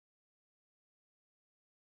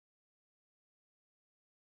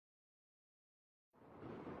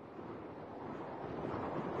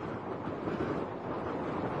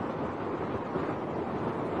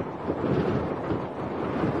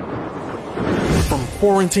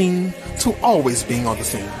quarantine to always being on the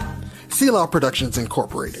scene, Selah Productions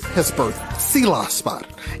Incorporated has birthed Selah'S Spot,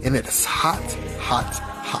 and it is hot, hot,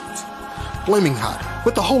 hot. Flaming hot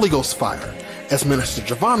with the Holy Ghost fire, as Minister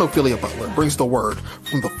JaVon Ophelia Butler brings the word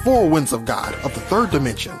from the four winds of God of the third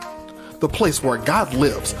dimension, the place where God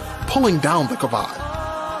lives, pulling down the kavod,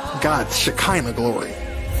 God's Shekinah glory.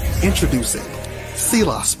 Introducing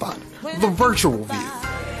Selah'S Spot, the virtual view,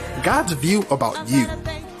 God's view about you,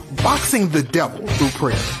 boxing the devil through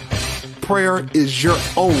prayer. Prayer is your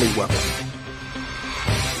only weapon.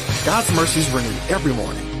 God's mercies renewed every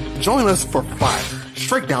morning. Join us for fire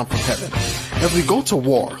straight down from heaven as we go to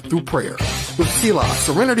war through prayer with Selah's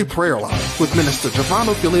Serenity Prayer Line with Minister JaVon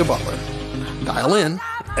Ophelia Butler. Dial in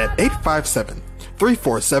at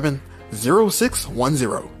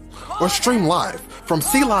 857-347-0610 or stream live from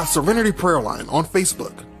Selah's Serenity Prayer Line on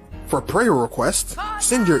Facebook. For prayer requests,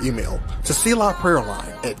 send your email to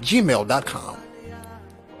selahprayerline@gmail.com.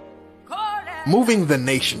 Moving the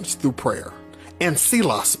nations through prayer and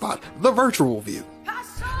Selah'S Spot, the virtual view.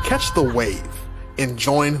 Catch the wave and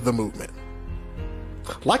join the movement.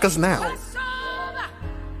 Like us now.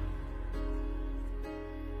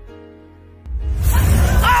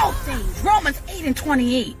 All things, Romans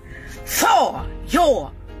 8:28, for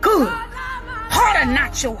your good. Harden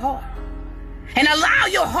not your heart, and allow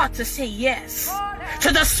your heart to say yes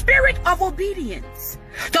to the spirit of obedience.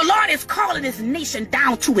 The Lord is calling his nation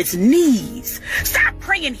down to its knees. Stop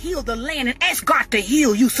praying, heal the land, and ask God to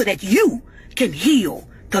heal you so that you can heal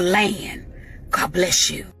the land. God bless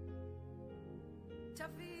you.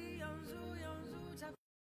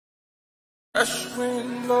 Fresh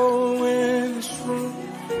wind blowing this room.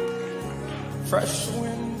 Fresh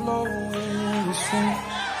wind blowing this room.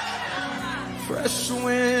 Fresh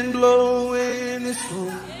wind blowing this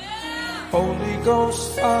room. Holy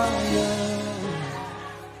Ghost fire.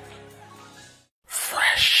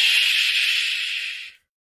 Fresh.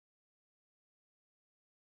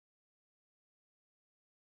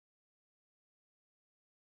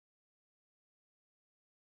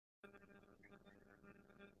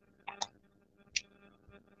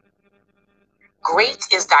 Great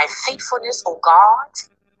is thy faithfulness, O God,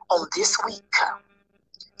 on this week.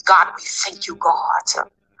 God, we thank you, God,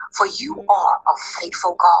 for you are a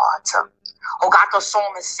faithful God. Oh God, the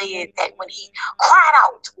psalmist said that when he cried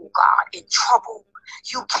out, oh God, in trouble,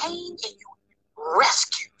 you came and you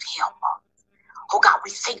rescued him. Oh God,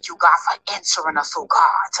 we thank you, God, for answering us, oh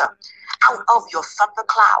God, out of your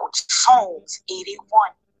thunderclouds. Psalms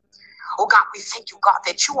 81. Oh God, we thank you, God,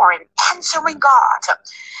 that you are an answering God,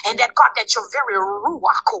 and that God, that your very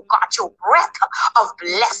ruach, oh God, your breath of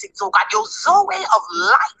blessings, oh God, your zoe of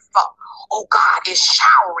life, oh God, is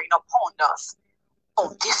showering upon us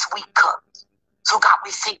on this week. So God,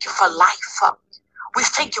 we thank you for life. We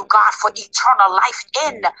thank you, God, for eternal life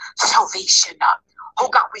in salvation. Oh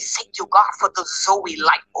God, we thank you, God, for the Zoe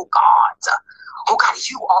life, oh God. Oh God,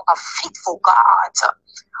 you are a faithful God.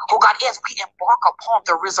 Oh God, as we embark upon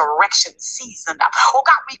the resurrection season, oh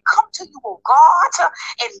God, we come to you, oh God,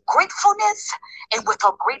 in gratefulness and with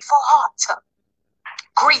a grateful heart.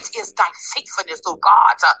 Great is thy faithfulness, oh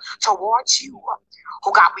God, towards you.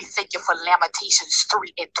 Oh God, we thank you for Lamentations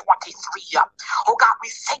 3:23. Oh God, we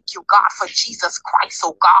thank you, God, for Jesus Christ,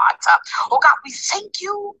 oh God. Oh God, we thank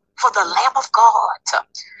you for the Lamb of God.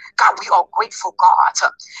 God, we are grateful, God,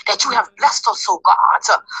 that you have blessed us, oh God,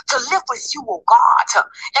 to live with you, oh God,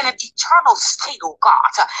 in an eternal state, oh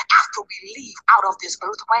God, after we leave out of this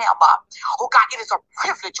earth realm. Oh God, it is a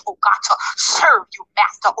privilege, oh God, to serve you,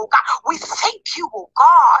 Master. Oh God, we thank you, oh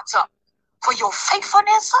God, for your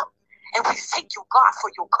faithfulness. And we thank you, God,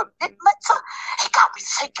 for your commitment. And God, we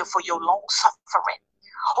thank you for your long suffering.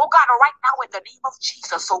 Oh God, right now in the name of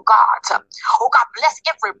Jesus, oh God. Oh God, bless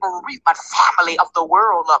every bereavement family of the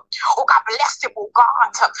world. Oh God, bless them, oh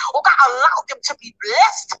God. Oh God, allow them to be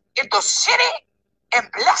blessed in the city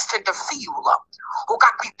and blessed in the field. Oh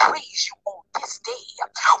God, we praise you on this day.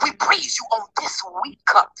 We praise you on this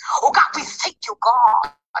week. Oh God, we thank you,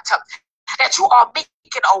 God, that you are making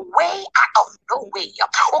a way out of no way.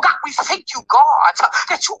 Oh God, we thank you, God,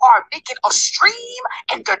 that you are making a stream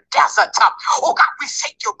in the desert. Oh God, we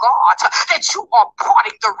thank you, God, that you are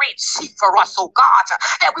parting the Red Sea for us, oh God,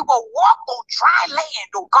 that we will walk on dry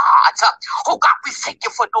land, oh God. Oh God, we thank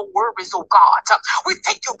you for no worries, oh God. We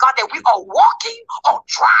thank you, God, that we are walking on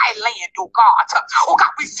dry land, oh God. Oh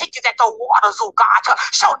God, we thank you that the waters, oh God,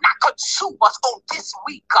 shall not consume us on this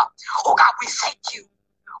week. Oh God, we thank you.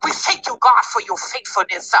 We thank you, God, for your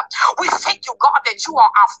faithfulness. We thank you, God, that you are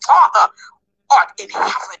our Father art in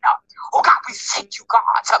heaven. Oh God, we thank you,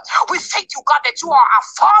 God. We thank you, God, that you are our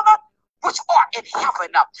Father which art in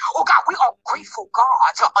heaven. Oh God, we are grateful,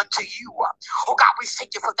 God, unto you. Oh God, we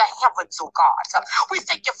thank you for the heavens, oh God. We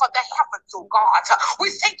thank you for the heavens, oh God. We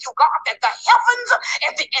thank you, God, that the heavens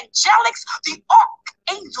and the angelics, the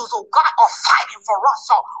archangels, oh God, are fighting for us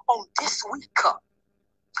on this week.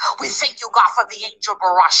 We thank you, God, for the angel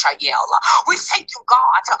Barashael. We thank you,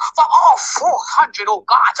 God, for all 400, oh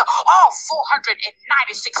God, all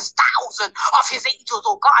 496,000 of his angels,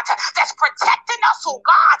 oh God, that's protecting us, oh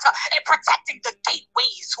God, and protecting the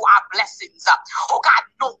gateways to our blessings. Oh God,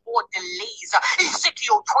 no more delays.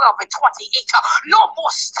 Ezekiel 12 and 28, no more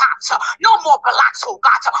stops, no more blocks, oh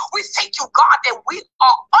God. We thank you, God, that we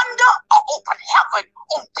are under an open heaven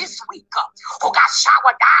on this week. Oh God,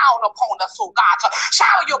 shower down upon us, oh God.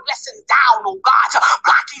 Shower your blessings down, oh God,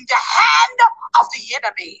 blocking the hand of the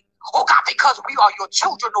enemy. Oh God, because we are your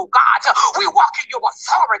children, oh God. We walk in your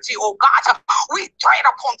authority, oh God. We tread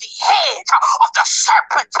upon the head of the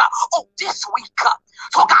serpent on this week.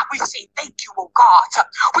 So God, we say thank you, oh God.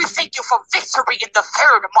 We thank you for victory in the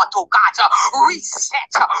third month, oh God.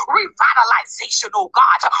 Reset, revitalization, oh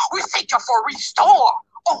God. We thank you for restore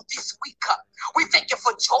on this week. We thank you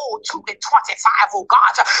for Joel 2 and 25, oh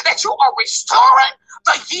God, that you are restoring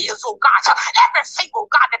the years, oh God. Everything, oh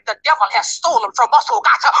God, that the devil has stolen from us, oh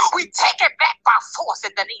God, we take it back by force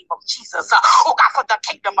in the name of Jesus. Oh God, for the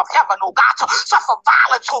kingdom of heaven, oh God, suffer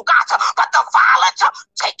violence, oh God, but the violence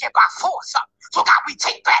take it by force. So God, we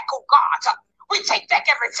take back, oh God. We take back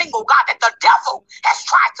everything, oh God, that the devil has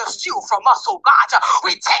tried to steal from us, oh God.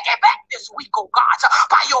 We take it back this week, oh God,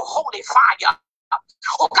 by your holy fire.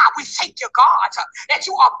 Oh God, we thank you, God, that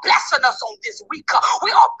you are blessing us on this week.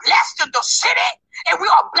 We are blessed in the city and we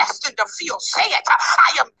are blessed in the field. Say it.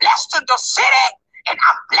 I am blessed in the city and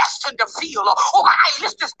I'm blessed in the field. Oh God, I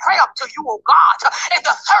lift this prayer up to you, oh God, in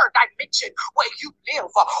the third dimension where you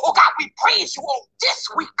live. Oh God, we praise you on this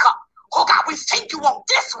week. Oh God, we thank you on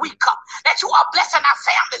this week that you are blessing our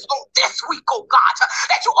families on this week, oh God,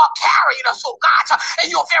 that you are carrying us, oh God, in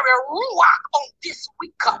your very ruach on this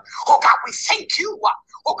week. Oh God, we thank you.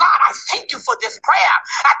 Oh God, I thank you for this prayer.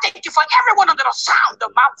 I thank you for everyone under the sound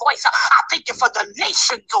of my voice. I thank you for the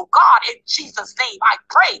nations, oh God. In Jesus' name I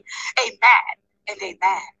pray. Amen and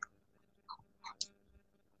amen.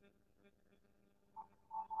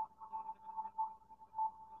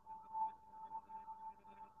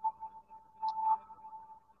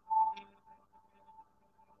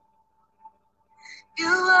 You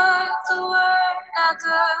are the word at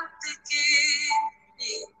the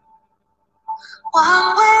beginning.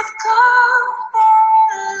 One with God.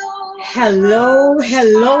 Hello,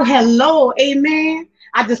 hello, hello. Amen.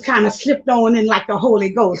 I just kind of slipped on in like the Holy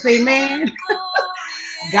Ghost. Amen.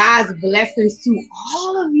 God's blessings to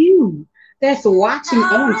all of you that's watching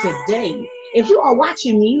on today. If you are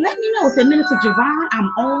watching me, let me know. Say, Minister JaVon, I'm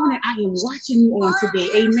on and I am watching you on today.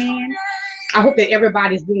 Amen. I hope that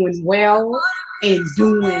everybody's doing well and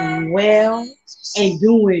doing well and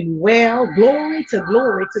doing well. Glory to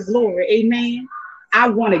glory to glory. Amen. I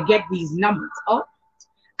want to get these numbers up.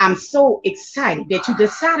 I'm so excited that you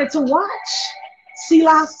decided to watch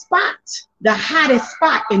Selah'S spot, the hottest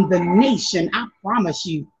spot in the nation. I promise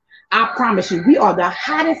you, we are the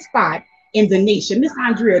hottest spot in the nation. Miss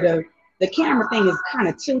Andrea, the camera thing is kind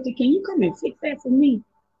of tilted. Can you come and fix that for me?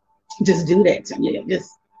 Just do that to me.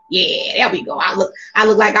 Yeah, there we go. I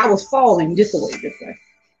look like I was falling this way.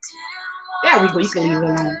 There we go. You can leave it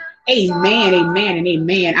alone. Amen, amen, and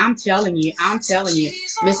amen. I'm telling you,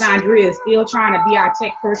 Miss Andrea is still trying to be our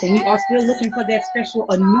tech person. We are still looking for that special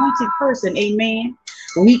anointed person. Amen.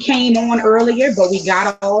 We came on earlier, but we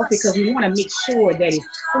got off because we want to make sure that it's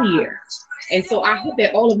clear. And so I hope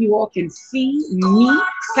that all of you all can see me.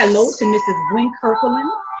 Hello to Mrs. Gwen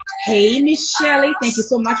Kirkland. Hey, Miss Shelley, thank you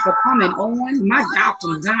so much for coming on. My God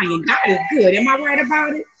from Zion, God is good. Am I right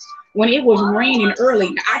about it? When it was raining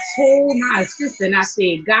early, I told my assistant, I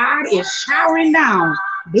said, God is showering down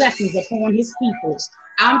blessings upon his people.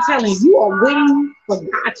 I'm telling you, you are waiting for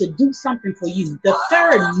God to do something for you. The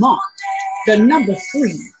third month, the number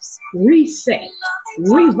 3, reset,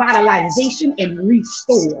 revitalization, and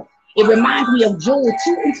restore. It reminds me of Joel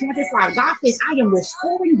 2 and 25. God says, I am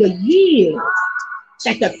restoring the years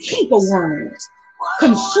that the cankerworms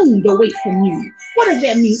consumed away from you. What does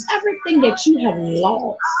that mean? Everything that you have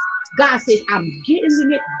lost, God says, I'm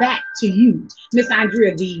giving it back to you. Miss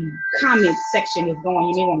Andrea, the comment section is going.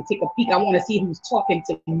 You may want to take a peek. I want to see who's talking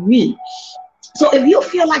to me. So if you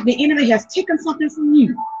feel like the enemy has taken something from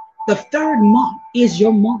you, the third month is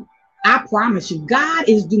your month. I promise you, God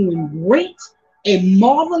is doing great and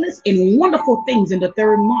marvelous and wonderful things in the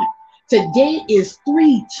third month. Today is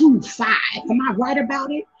 325. Am I right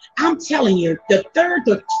about it? I'm telling you, the 3rd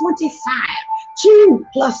to 25. 2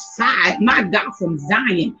 plus 5, my God, from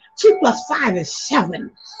Zion. 2 plus 5 is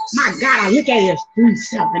 7. My God, I look at it as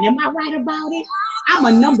 3-7. Am I right about it? I'm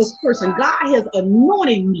a numbers person. God has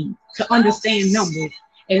anointed me to understand numbers.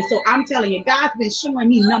 And so I'm telling you, God's been showing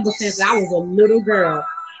me numbers since I was a little girl.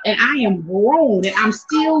 And I am grown and I'm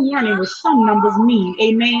still learning what some numbers mean.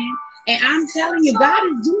 Amen. And I'm telling you, God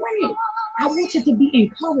is doing it. I want you to be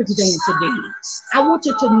encouraged on today. I want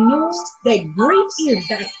you to know that great is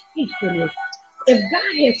thy faithfulness. If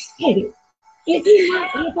God has said it, if he's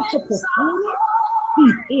not able to perform it,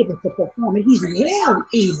 he's able to perform it. He's well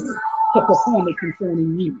able to perform it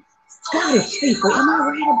concerning you. God is faithful. Am I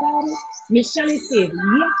right about it? Miss Shelley says,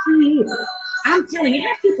 yes, he is. I'm telling you,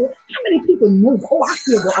 how many people know? Oh, I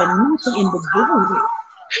feel the anointing in the glory.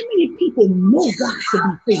 How many people know God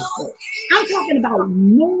to be faithful? I'm talking about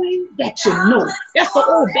knowing that you know. That's the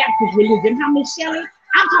old Baptist religion. How many, Shelley?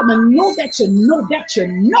 I'm talking about know that you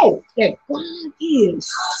know that God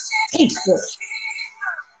is faithful.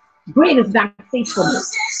 Great is thy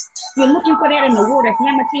faithfulness. You're looking for that in the word of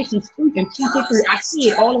Lamentations 3:23. I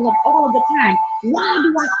see it all of the time. Why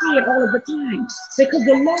do I see it all of the time? Because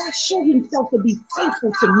the Lord showed himself to be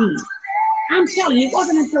faithful to me. I'm telling you, it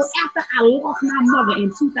wasn't until after I lost my mother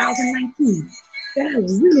in 2019 that I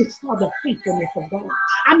really saw the faithfulness of God.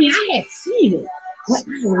 I mean, I had seen it, but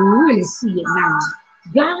I really see it now.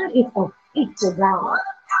 God is a faithful God.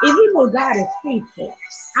 If you know God is faithful,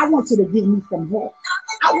 I want you to give me some help.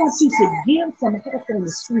 I want you to give some help on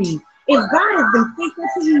the screen. If God has been faithful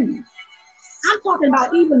to you, I'm talking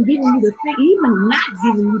about even giving you the thing, even not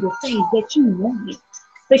giving you the things that you wanted,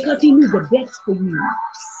 because he knew the best for you.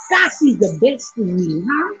 God sees the best in you,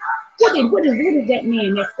 huh? What is that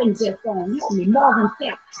man that sings that song? Help me, Marvin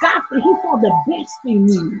Sapp. God said he saw the best in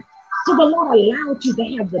you. So the Lord allowed you to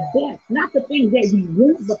have the best, not the things that we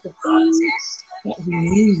want, but the things that we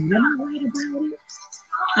need. Am I right about it?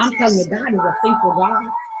 I'm telling you, God is a faithful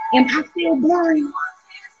God. Am I still blurring?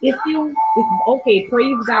 It's okay,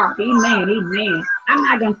 praise God. Amen, amen. I'm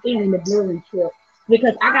not going to stay on the blurring trip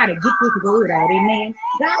because I got to get this word out, amen.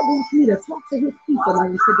 God wants me to talk to his people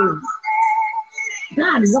on today.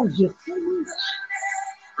 God loves you so much.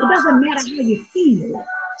 It doesn't matter how you feel.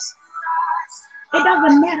 It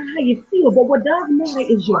doesn't matter how you feel, but what does matter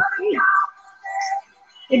is your faith.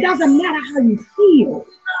 It doesn't matter how you feel,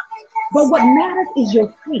 but what matters is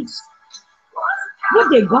your faith.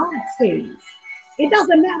 What did God say? It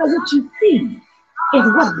doesn't matter what you see, it's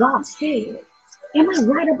what God said. Am I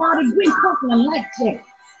right about it? Gwen Copeland like that.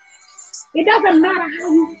 It doesn't matter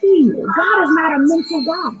how you feel. God is not a mental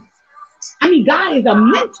God. I mean, God is a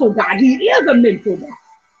mental God. He is a mental God.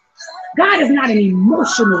 God is not an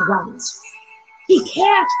emotional God. He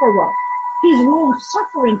cares for us. He's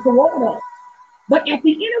long-suffering toward us. But at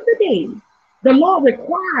the end of the day, the Lord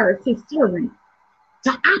requires his servant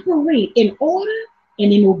to operate in order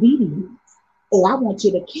and in obedience. Oh, I want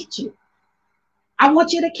you to catch it. I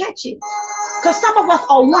want you to catch it. Because some of us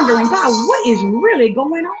are wondering, God, what is really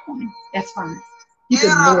going on? That's fine. You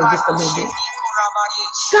can ignore just a little bit.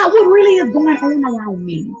 God, what really is going on around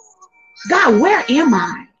me? God, where am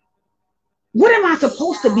I? What am I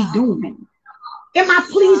supposed to be doing? Am I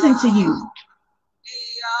pleasing to you?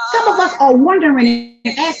 Some of us are wondering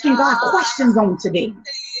and asking God questions on today.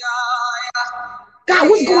 God,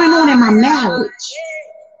 what's going on in my marriage?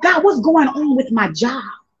 God, what's going on with my job?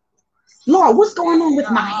 Lord, what's going on with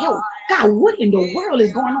my health? God, what in the world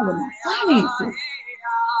is going on with my finances?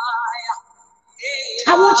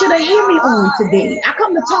 I want you to hear me on today. I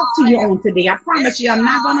come to talk to you on today. I promise you I'm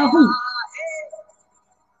not going to hoot.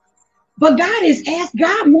 But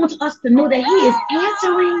God wants us to know that he is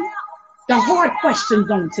answering the hard questions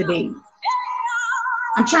on today.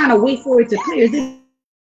 I'm trying to wait for it to clear. Is it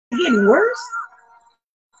getting worse?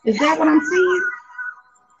 Is that what I'm saying?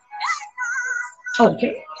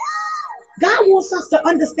 Okay. God wants us to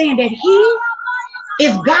understand that he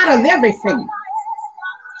is God of everything.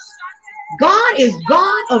 God is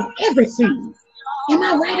God of everything. Am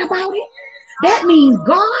I right about it? That means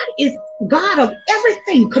God is God of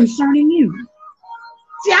everything concerning you.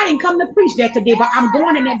 See, I didn't come to preach that today, but I'm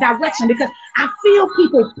going in that direction because I feel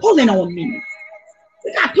people pulling on me.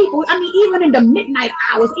 We got people, I mean, even in the midnight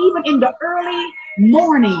hours, even in the early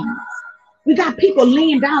morning, we got people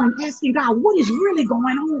laying down and asking God, what is really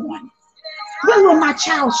going on? When will my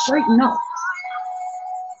child straighten up?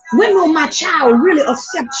 When will my child really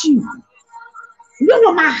accept you? When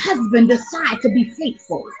will my husband decide to be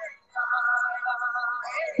faithful?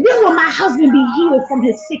 When will my husband be healed from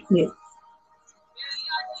his sickness?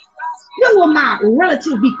 When will my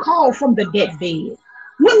relatives be called from the dead bed?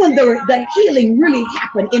 When will the healing really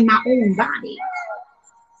happen in my own body?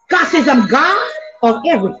 God says, I'm God of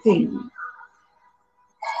everything.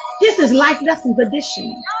 This is Life Lessons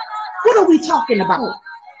edition. What are we talking about?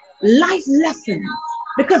 Life lessons.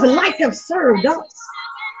 Because life has served us.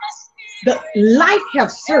 The life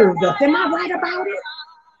has served us. Am I right about it?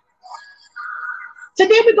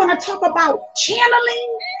 Today we're going to talk about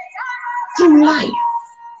channeling through life.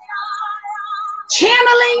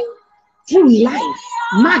 Channeling through life.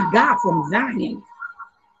 My God from Zion.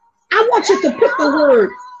 I want you to put the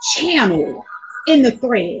word channel in the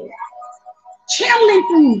thread.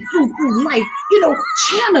 Channeling through life. You know,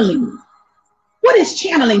 channeling. What is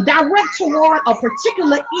channeling? Direct toward a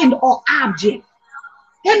particular end or object.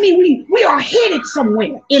 That means we are headed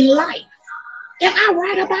somewhere in life. Am I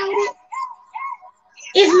right about it?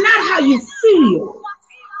 It's not how you feel.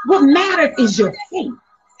 What matters is your faith.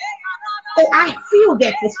 Oh, I feel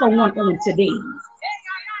that for someone on today.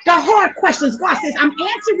 The hard questions, God says, I'm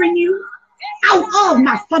answering you out of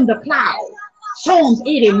my thundercloud. Psalms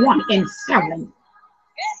 81:7.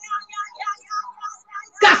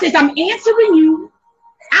 God says, I'm answering you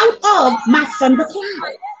out of my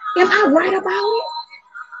thundercloud. Am I right about it?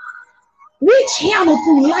 We channel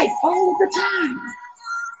through life all the time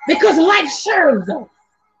because life serves us.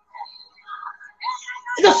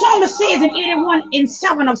 The psalmist says in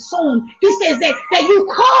 81:7 of Psalm, he says that you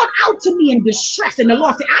called out to me in distress, and the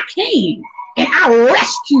Lord said, I came and I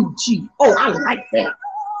rescued you. Oh, I like that.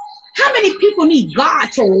 How many people need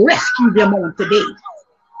God to rescue them on today?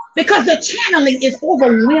 Because the channeling is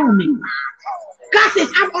overwhelming. God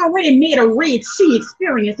says, I've already made a Red Sea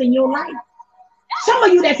experience in your life. Some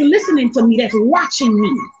of you that's listening to me, that's watching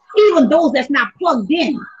me, even those that's not plugged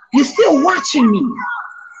in, you're still watching me.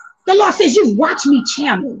 The Lord says, you watch me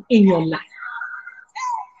channel in your life.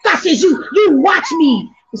 God says, you watch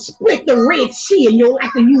me split the Red Sea in your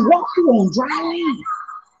life and you walk through on dry land.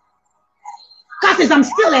 God says, I'm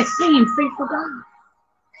still that same faithful God.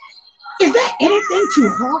 Is there anything too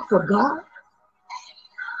hard for God?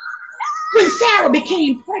 When Sarah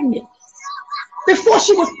became pregnant, before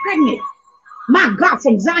she was pregnant, my God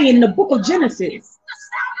from Zion in the book of Genesis,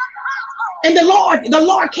 and the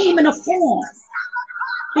Lord came in a form.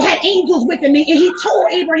 He had angels with him, and he told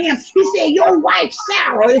Abraham, he said, your wife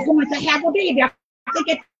Sarah is going to have a baby. I think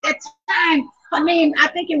at that time, her name, I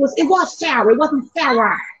think it was Sarah, it wasn't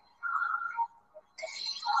Sarah.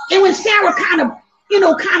 And when Sarah kind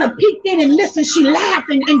of peeked in and listened, she laughed,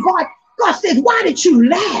 and God said, why did you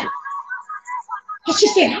laugh? And she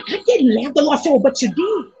said, I didn't laugh. The Lord said, oh, but you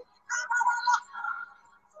did.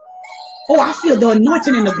 Oh, I feel the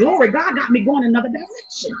anointing and the glory. God got me going another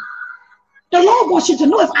direction. The Lord wants you to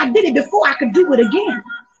know if I did it before, I could do it again.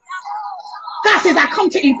 God says, I come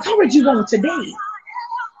to encourage you on today.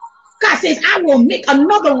 God says, I will make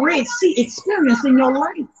another Red Sea experience in your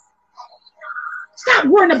life. Stop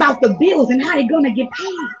worrying about the bills and how they're going to get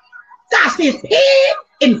paid. God says, paid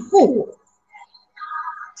in full.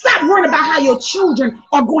 Stop worrying about how your children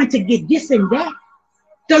are going to get this and that.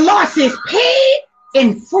 The Lord says, paid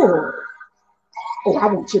in full. Oh, I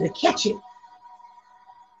want you to catch it.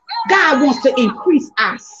 God wants to increase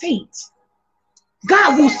our faith.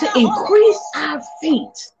 God wants to increase our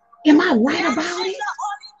faith. Am I right about it?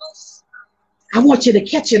 I want you to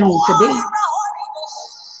catch it on today.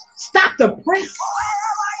 Stop the press.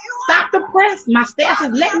 Stop the press. My staff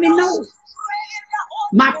is letting me know.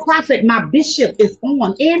 My prophet, my bishop is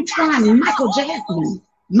on. Antoine Michael Jasmine.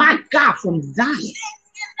 My God from Zion.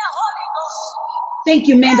 Thank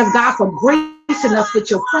you, man of God, for gracing us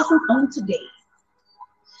with your presence on today.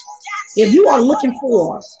 If you are looking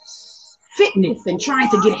for fitness and trying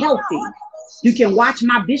to get healthy, you can watch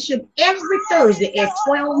my bishop every Thursday at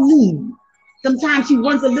 12 noon. Sometimes he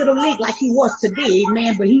runs a little late like he was today,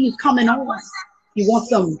 man, but he's coming on. He wants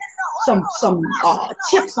some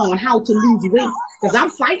tips on how to lose weight. Because I'm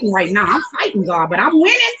fighting right now. I'm fighting God, but I'm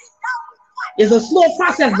winning. It's a slow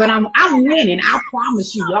process, but I'm winning. I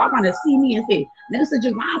promise you. Y'all gonna see me and say, Minister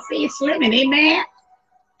JaVon said slimming, amen.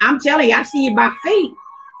 I'm telling you, I see it by faith.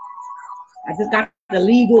 I just got to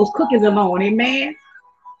leave those cookies alone, amen.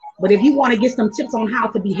 But if you want to get some tips on how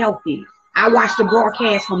to be healthy, I watched the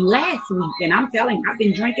broadcast from last week, and I'm telling you, I've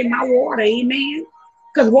been drinking my water, amen.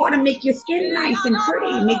 Because water make your skin nice and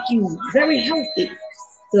pretty, make you very healthy.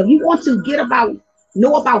 So if you want to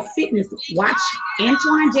know about fitness, watch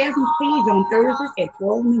Antoine Jasmine's page on Thursdays at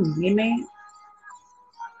 12 noon, amen.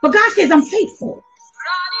 But God says, I'm faithful.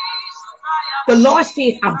 The Lord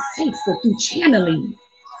says, I'm faithful through channeling,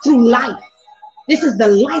 through life. This is the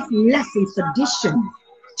Life Lessons edition,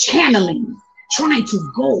 channeling, trying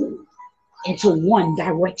to go into one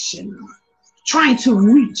direction, trying to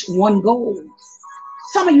reach one goal.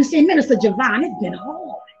 Some of you say, Minister JaVon, it's been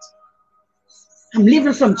hard. I'm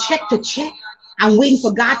living from check to check. I'm waiting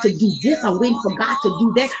for God to do this. I'm waiting for God to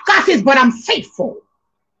do that. God says, but I'm faithful.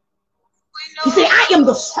 He said, I am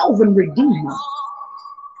the sovereign redeemer.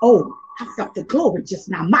 Oh, I felt the glory just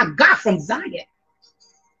now. My God from Zion.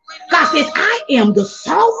 God says, I am the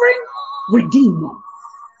sovereign redeemer.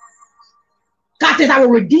 God says, I will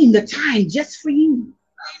redeem the time just for you.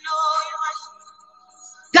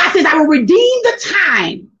 God says, I will redeem the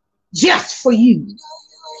time just for you.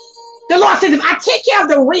 The Lord says, if I take care of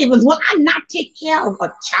the ravens, will I not take care of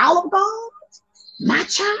a child of God? My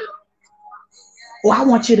child? Oh, I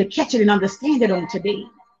want you to catch it and understand it on today.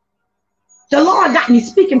 The Lord got me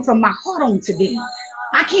speaking from my heart on today.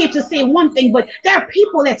 I came to say one thing, but there are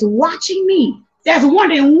people that's watching me, that's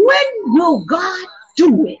wondering, when will God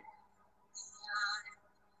do it?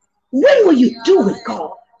 When will you do it,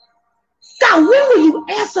 God? God, when will you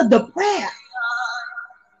answer the prayer?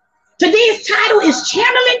 Today's title is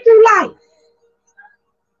Channeling Through Life.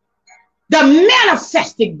 The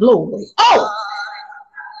manifested glory. Oh,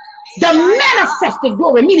 the manifested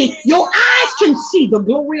glory, meaning your eyes can see the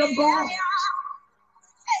glory of God.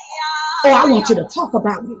 Oh, I want you to talk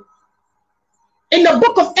about it. In the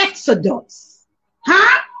book of Exodus,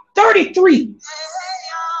 33,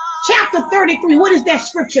 chapter 33, what is that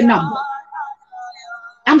scripture number?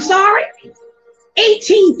 I'm sorry?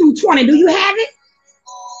 18 through 20. Do you have it?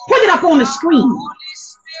 Put it up on the screen.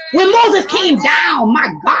 When Moses came down,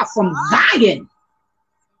 my God, from Zion,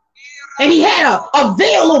 and he had a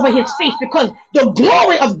veil over his face because the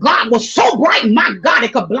glory of God was so bright, my God,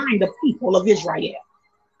 it could blind the people of Israel.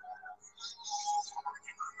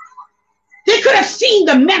 They could have seen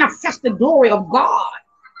the manifested glory of God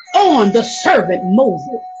on the servant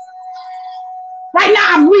Moses. Right now,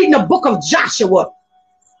 I'm reading the book of Joshua.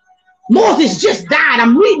 Moses just died.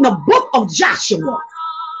 I'm reading the book of Joshua.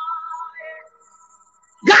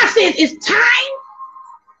 God says it's time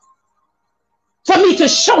for me to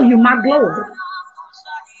show you my glory.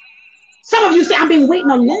 Some of you say, I've been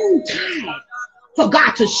waiting a long time for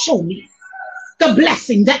God to show me the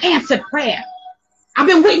blessing, the answered prayer. I've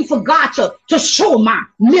been waiting for God to show my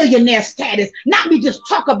millionaire status. Not me just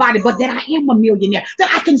talk about it, but that I am a millionaire,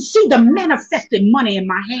 that I can see the manifested money in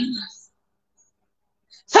my hands.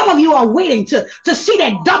 Some of you are waiting to see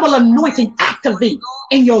that double anointing activate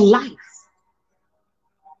in your life.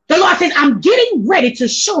 The Lord says, I'm getting ready to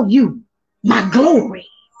show you my glory.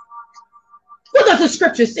 What does the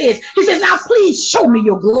scripture say? He says, now please show me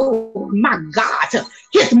your glory, my God,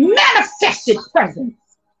 his manifested presence.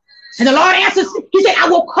 And the Lord answers, he said, I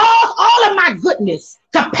will cause all of my goodness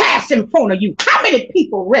to pass in front of you. How many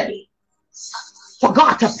people ready for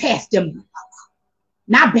God to pass them?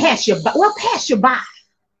 Not pass you by. Well, pass you by.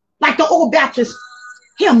 Like the old Baptist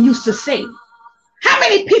hymn used to say. How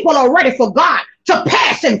many people are ready for God to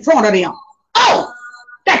pass in front of them? Oh,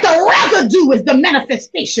 that the residue is the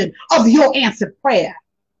manifestation of your answered prayer.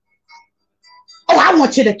 Oh, I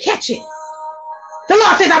want you to catch it. The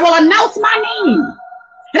Lord says, I will announce my name.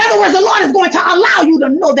 In other words, the Lord is going to allow you to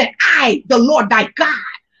know that I, the Lord thy God,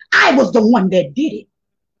 I was the one that did it.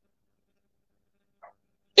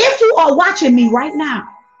 If you are watching me right now,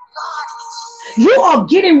 you are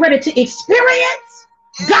getting ready to experience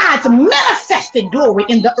God's manifested glory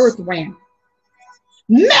in the earth realm.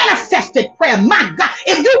 Manifested prayer, my God.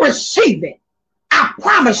 If you receive it, I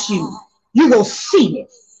promise you, you will see it.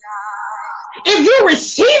 If you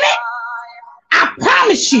receive it, I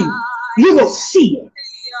promise you, you will see it.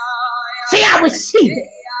 Say, I receive it.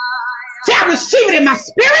 Say, I receive it in my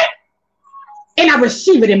spirit, and I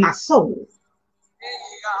receive it in my soul.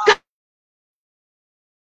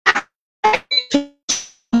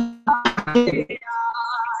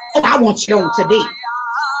 Oh, I want you on today.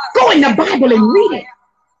 Go in the Bible and read it.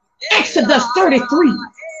 Exodus 33.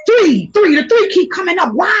 The three keep coming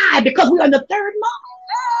up. Why? Because we're in the third month.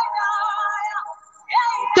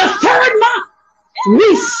 The third month.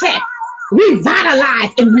 Reset,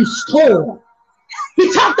 revitalize, and restore.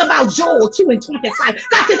 He talked about Joel 2:25.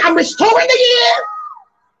 God says, I'm restoring the year.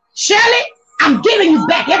 Shirley, I'm giving you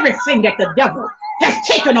back everything that the devil has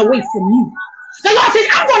taken away from you. The Lord says,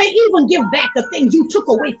 I'm going to even give back the things you took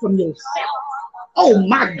away from yourself. Oh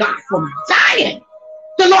my God, from Zion.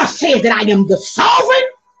 The Lord says that I am the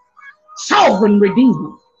sovereign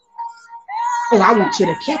redeemer. Oh, I want you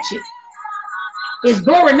to catch it. It's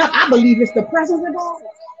glory enough. I believe it's the presence of God.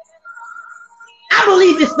 I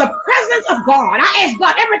believe it's the presence of God. I ask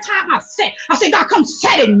God every time I say, God, come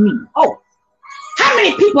set in me. Oh, how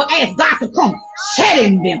many people ask God to come set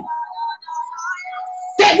in them?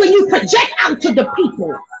 That when you project out to the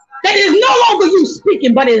people that it is no longer you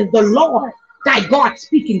speaking, but it is the Lord, thy God,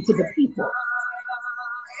 speaking to the people.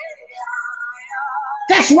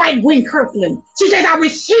 That's right, Gwen Kirkland. She says, I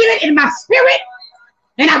receive it in my spirit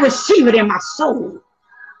and I receive it in my soul.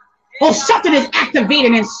 Or something is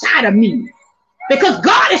activated inside of me because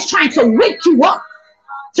God is trying to wake you up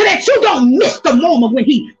so that you don't miss the moment when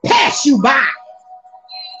he passed you by.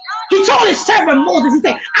 He told his servant Moses, he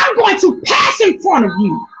said, I'm going to pass in front of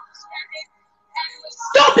you.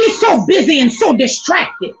 Don't be so busy and so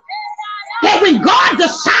distracted that when God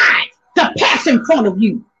decides to pass in front of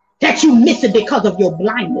you, that you miss it because of your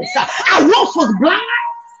blindness. I once was blind,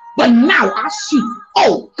 but now I see.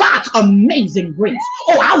 Oh, God's amazing grace.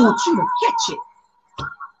 Oh, I want you to catch it.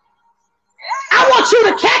 I want you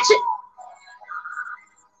to catch it.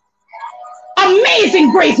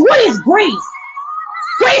 Amazing grace. What is grace?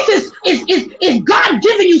 Grace is God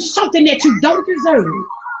giving you something that you don't deserve.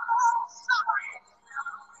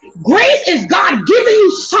 Grace is God giving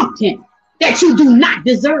you something that you do not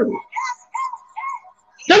deserve.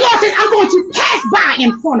 The Lord says, I'm going to pass by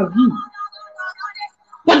in front of you.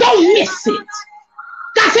 But don't miss it.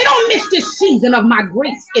 God said, don't miss this season of my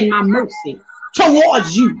grace and my mercy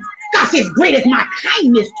towards you. God says, great is my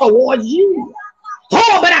kindness towards you.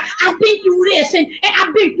 Oh, but I've been through this and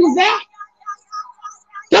I've been through that.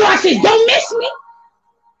 The Lord says, don't miss me.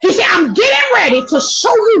 He said, I'm getting ready to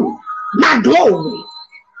show you my glory.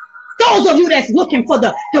 Those of you that's looking for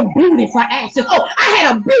the beauty for ashes. Oh, I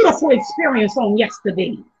had a beautiful experience on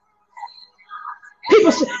yesterday.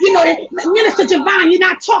 People say, you know, Minister JaVon, you're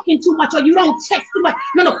not talking too much or you don't text too much.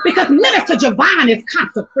 No, because Minister JaVon is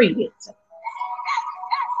consecrated.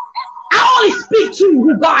 I only speak to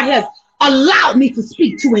who God has allowed me to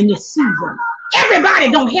speak to in this season.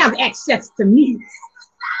 Everybody don't have access to me.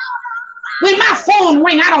 When my phone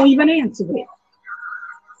rings, I don't even answer it.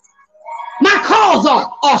 My calls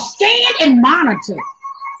are scanned and monitored.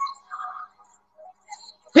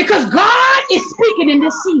 Because God is speaking in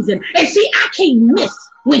this season. And see, I can't miss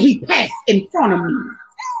when he passed in front of me.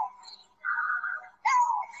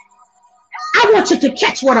 I want you to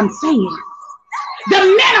catch what I'm saying.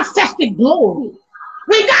 The manifested glory.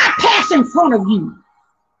 When God passes in front of you,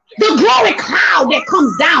 the glory cloud that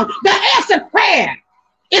comes down, the answered prayer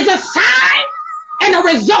is a sign and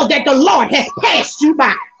a result that the Lord has passed you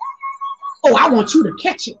by. Oh, I want you to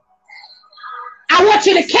catch it. I want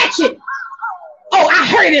you to catch it. Oh, I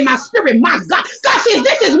heard it in my spirit. My God. God says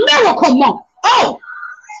this is miracle month. Oh,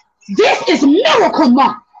 this is miracle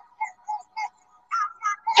month.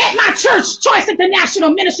 At my church, Choice International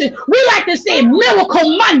Ministry, we like to say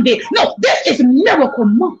Miracle Monday. No, this is miracle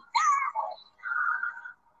month.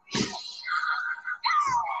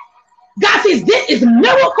 God says this is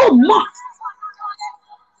miracle month.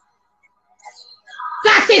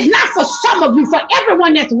 God says not for some of you, for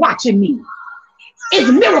everyone that's watching me. It's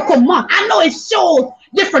miracle month. I know it shows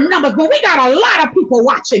different numbers, but we got a lot of people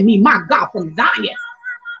watching me, my God, from Zion.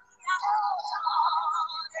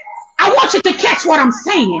 I want you to catch what I'm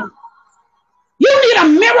saying. You need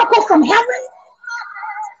a miracle from heaven.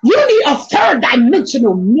 You need a third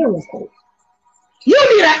dimensional miracle.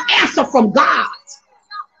 You need an answer from God.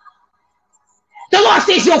 The Lord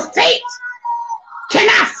says your faith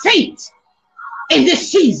cannot faint in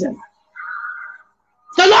this season.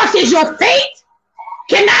 The Lord says your faith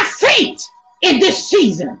cannot faint in this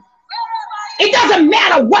season. It doesn't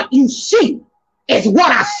matter what you see. It's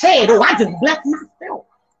what I said. Oh, I just blessed myself.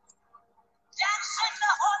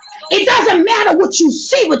 It doesn't matter what you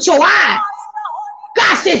see with your eyes.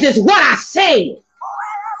 God says it's what I said.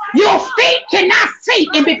 Your faith cannot faint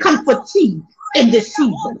and become fatigued in this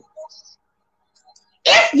season.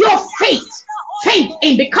 If your faith faint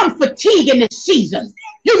and become fatigued in this season,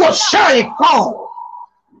 you will surely fall.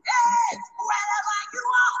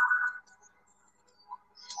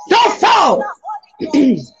 Don't fall.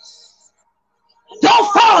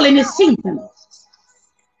 Don't fall in this season.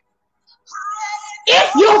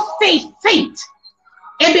 If your faith faint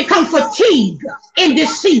and become fatigued in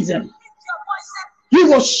this season, you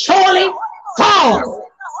will surely fall.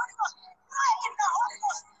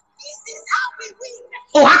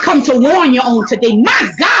 Oh, I come to warn you on today.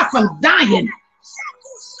 My God, from Zion.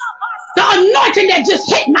 The anointing that just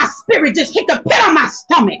hit my spirit, just hit the pit of my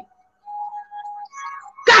stomach.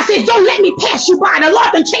 God says, don't let me pass you by. The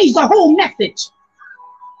Lord done changed the whole message.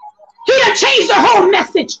 He done changed the whole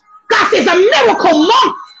message. God says a miracle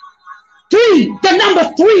month. 3, the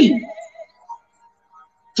number 3.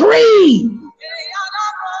 3.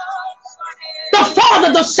 The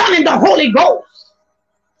Father, the Son, and the Holy Ghost.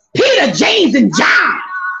 Peter, James, and John.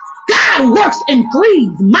 God works in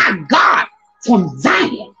 3s. My God, from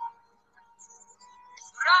Zion.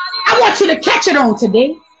 I want you to catch it on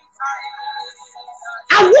today.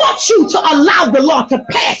 I want you to allow the Lord to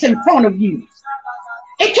pass in front of you.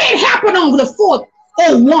 It can't happen on the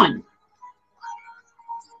 401.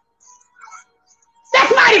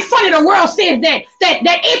 That's mighty funny. The world says that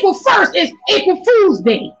April 1st is April Fool's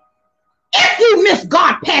Day. If you miss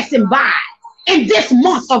God passing by in this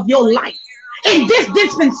month of your life, in this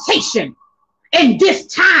dispensation, in this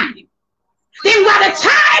time, then by the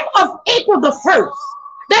time of April the 1st,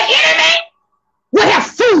 the enemy will have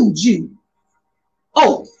fooled you.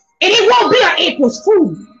 Oh, and it won't be an April's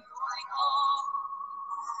Fool.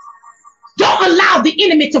 Don't allow the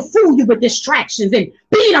enemy to fool you with distractions and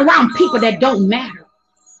being around people that don't matter.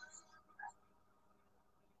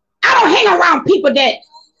 I don't hang around people that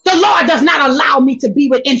the Lord does not allow me to be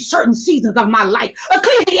with in certain seasons of my life.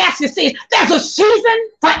 Ecclesiastes says there's a season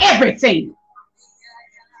for everything.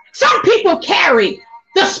 Some people carry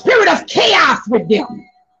the spirit of chaos with them.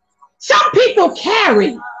 Some people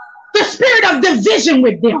carry the spirit of division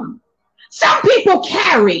with them. Some people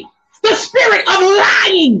carry the spirit of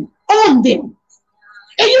lying on them.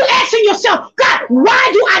 And you asking yourself, God, why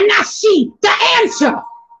do I not see the answer?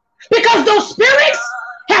 Because those spirits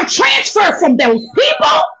have transferred from those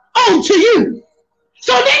people onto you.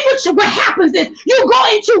 So then what happens is you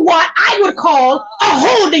go into what I would call a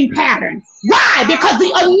holding pattern. Why? Because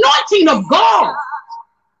the anointing of God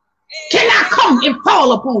cannot come and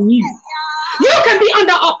fall upon you. You can be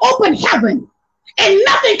under an open heaven and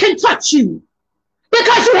nothing can touch you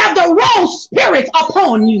because you have the wrong spirits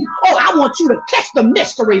upon you. Oh, I want you to catch the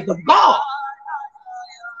mysteries of God.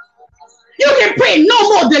 You can pray no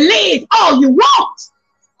more delays all you want.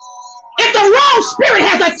 If the wrong spirit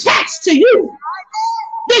has attached to you,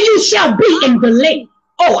 then you shall be in delay.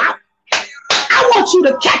 Oh, I want you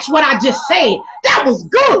to catch what I just said. That was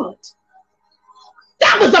good.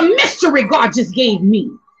 That was a mystery God just gave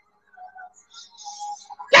me.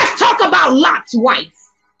 Let's talk about Lot's wife.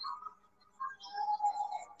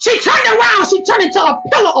 She turned around, she turned into a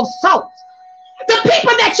pillar of salt. The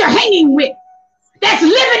people that you're hanging with, that's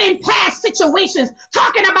living in past situations,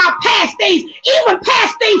 talking about past things, even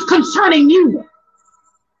past things concerning you.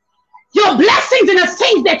 Your blessings and the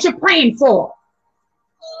things that you're praying for,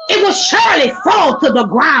 it will surely fall to the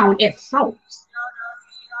ground as salt.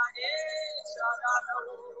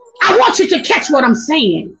 I want you to catch what I'm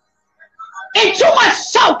saying. And too much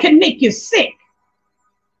salt can make you sick.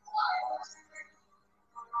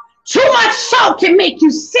 Too much salt can make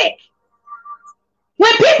you sick.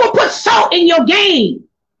 When people put salt in your game,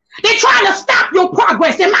 they're trying to stop your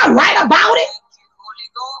progress. Am I right about it?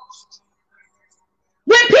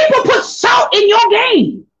 When people put salt in your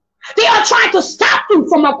game, they are trying to stop you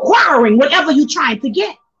from acquiring whatever you're trying to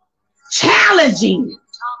get. Challenging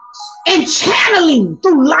and channeling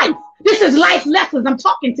through life. This is life lessons I'm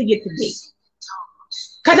talking to you today.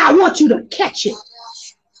 Because I want you to catch it.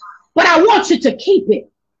 But I want you to keep it.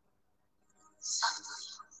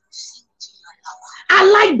 I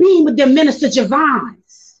like being with the minister JaVon,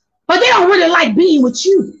 but they don't really like being with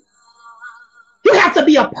you. You have to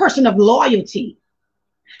be a person of loyalty.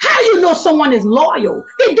 How do you know someone is loyal?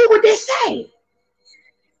 They do what they say.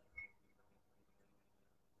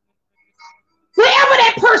 Whatever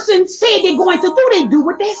that person said they're going to do, they do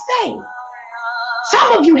what they say.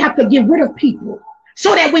 Some of you have to get rid of people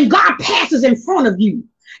so that when God passes in front of you,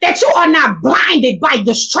 that you are not blinded by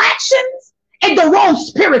distractions and the wrong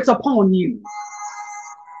spirits upon you.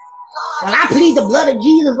 Well, I plead the blood of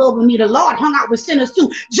Jesus over me. The Lord hung out with sinners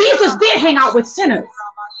too. Jesus did hang out with sinners.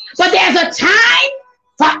 But there's a time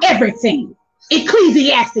for everything.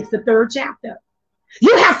 Ecclesiastes, the 3rd chapter.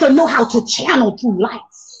 You have to know how to channel through life.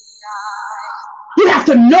 You have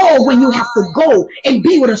to know when you have to go and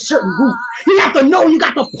be with a certain group. You have to know you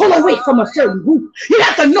got to pull away from a certain group. You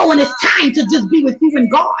have to know when it's time to just be with you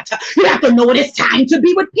and God. You have to know when it's time to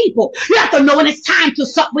be with people. You have to know when it's time to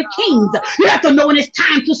sup with kings. You have to know when it's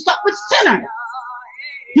time to sup with sinners.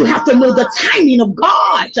 You have to know the timing of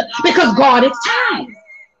God because God is time.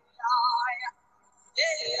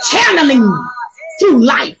 Channeling through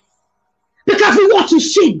life. Because we want to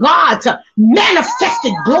see God's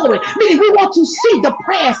manifested glory. Meaning we want to see the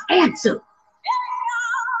prayers answered.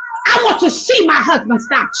 I want to see my husband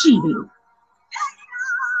stop cheating.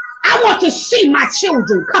 I want to see my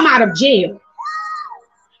children come out of jail.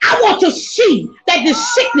 I want to see that the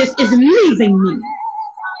sickness is leaving me.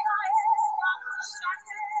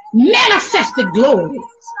 Manifested glory.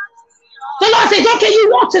 The Lord says, okay, you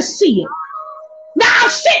want to see it. Now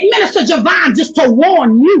I've sent Minister JaVon just to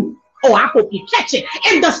warn you. Oh, I hope you catch it.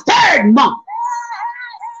 In the 3rd month.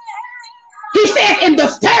 He said in the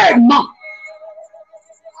 3rd month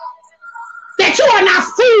that you are not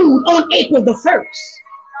renewed on April the 1st.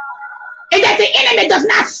 And that the enemy does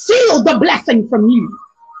not steal the blessing from you.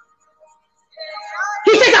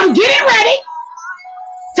 He says, I'm getting ready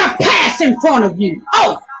to pass in front of you.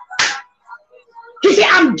 Oh, he said,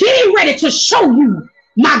 I'm getting ready to show you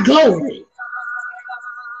my glory.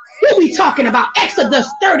 We'll be talking about Exodus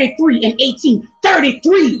 33 and 18.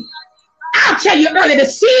 33. I'll tell you earlier, the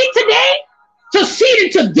seed today, to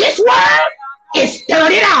seed into this word is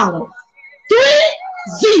 $30.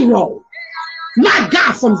 30. My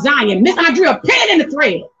God from Zion. Miss Andrea, pin it in the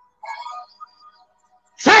thread.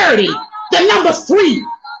 30. The number 3.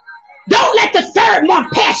 Don't let the third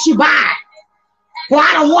month pass you by. Well,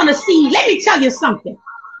 I don't want to see. Let me tell you something.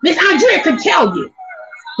 Miss Andrea can tell you.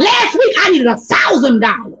 Last week, I needed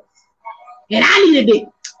 $1,000. And I needed it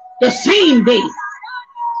the same day.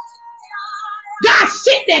 God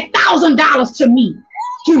sent that $1,000 to me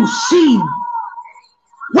through seed.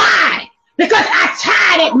 Why? Because I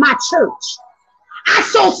tithe at my church. I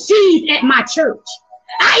sow seed at my church.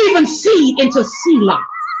 I even seed into Selah,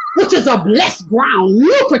 which is a blessed ground,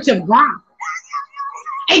 lucrative ground.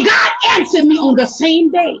 And God answered me on the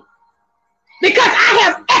same day. Because I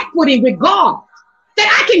have equity with God.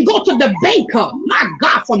 That I can go to the banker, my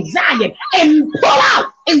God, from Zion, and pull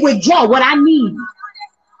out and withdraw what I need.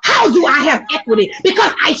 How do I have equity?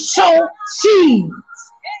 Because I sow seeds.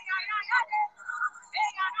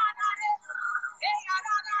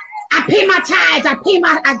 I pay my tithes,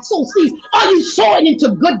 I sow seeds. Are you sowing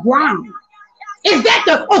into good ground? Is that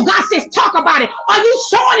the, oh, God says, talk about it. Are you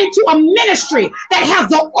sowing into a ministry that has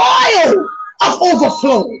the oil of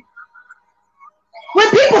overflow? When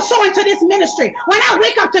people sow into this ministry, when I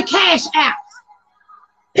wake up to cash apps,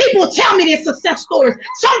 people tell me their success stories.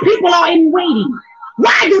 Some people are in waiting.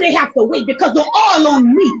 Why do they have to wait? Because the oil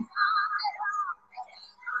on me.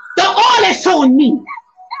 The oil is on me.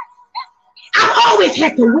 I've always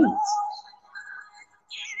had to wait.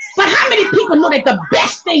 But how many people know that the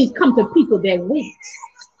best things come to people that wait?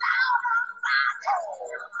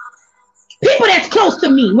 People that's close to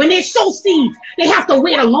me, when they sow seeds, they have to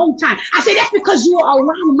wait a long time. I say, that's because you are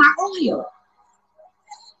around my oil.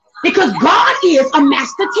 Because God is a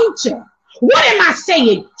master teacher. What am I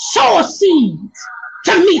saying? Sow a seed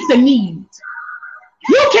to meet the needs.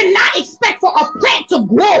 You cannot expect for a plant to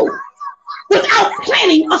grow without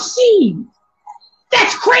planting a seed.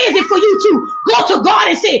 That's crazy for you to go to God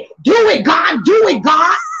and say, do it, God, do it,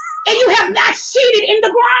 God. And you have not seeded in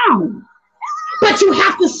the ground. But you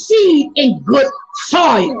have to seed in good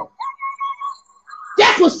soil.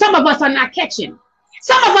 That's what some of us are not catching.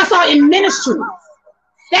 Some of us are in ministry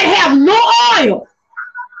that have no oil.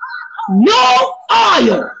 No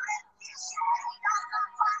oil.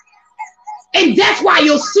 And that's why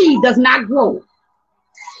your seed does not grow.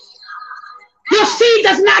 Your seed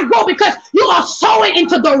does not grow because you are sowing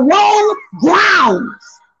into the wrong ground.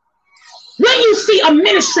 When you see a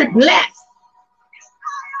ministry blessed,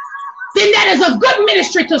 then that is a good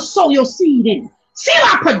ministry to sow your seed in.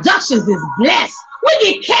 Selah Productions is blessed.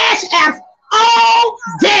 We get cash apps all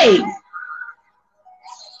day.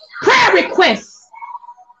 Prayer requests,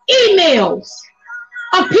 emails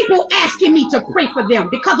of people asking me to pray for them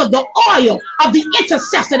because of the oil of the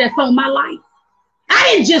intercessor that's on my life. I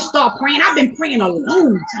didn't just start praying. I've been praying a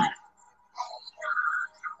long time.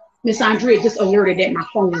 Miss Andrea just alerted that my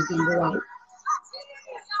phone is going to go out.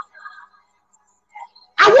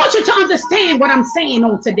 I want you to understand what I'm saying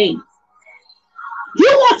on today. You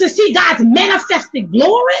want to see God's manifested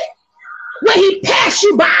glory? When he pass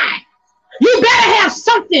you by, you better have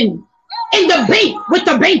something in the bank with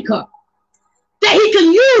the banker that he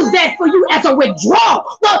can use that for you as a withdrawal.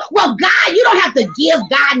 Well, God, you don't have to give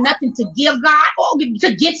God nothing to give God or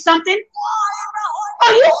to get something.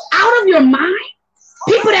 Are you out of your mind?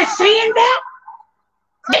 People that saying that?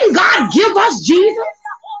 Didn't God give us Jesus?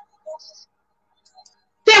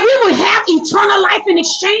 That we would have eternal life in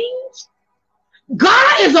exchange?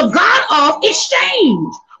 God is a God of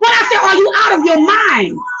exchange. When I say, are you out of your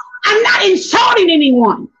mind? I'm not insulting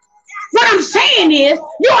anyone. What I'm saying is,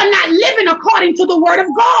 you are not living according to the word of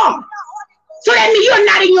God. So that means you're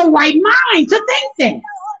not in your right mind to think that.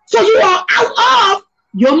 So you are out of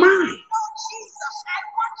your mind.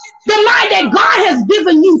 The mind that God has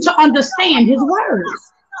given you to understand his word.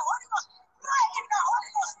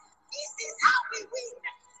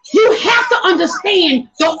 You have to understand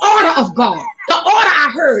the order of God. The order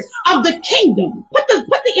I heard of the kingdom. Put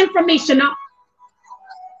the information up.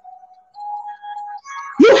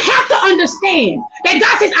 You have to understand that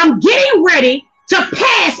God says, I'm getting ready to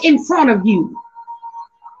pass in front of you.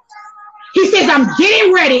 He says, I'm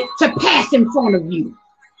getting ready to pass in front of you.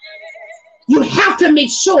 You have to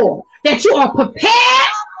make sure that you are prepared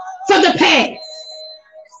for the past.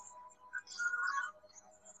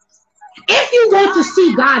 If you want to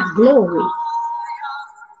see God's glory,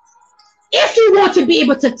 if you want to be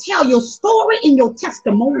able to tell your story and your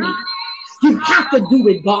testimony, you have to do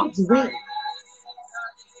it God's way.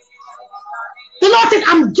 The Lord says,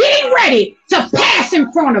 I'm getting ready to pass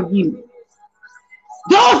in front of you.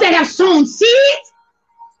 Those that have sown seeds,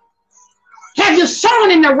 have you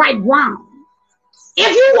sown in the right ground?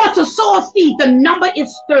 If you want to sow a seed, the number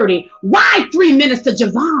is 30. Why 3 minutes to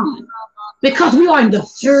JaVon? Because we are in the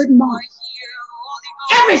 3rd month.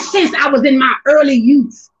 Ever since I was in my early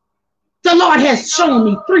youth, the Lord has shown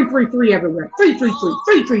me 333 everywhere.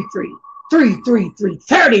 333, 333,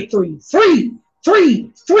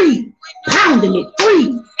 33, 3, pounding it,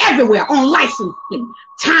 3 everywhere on licensing,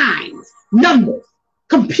 times, numbers,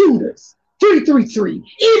 computers, 333.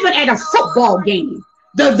 Even at a football game,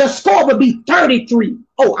 the score would be 33.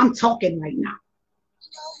 Oh, I'm talking right now.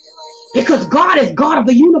 Because God is God of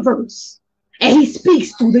the universe, and he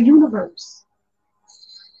speaks through the universe.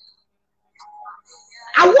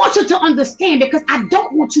 I want you to understand, because I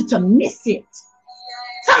don't want you to miss it.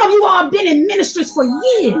 Some of you all have been in ministries for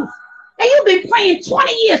years, and you've been praying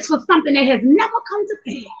 20 years for something that has never come to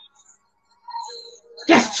pass.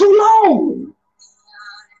 That's too long.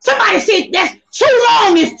 Somebody said that's too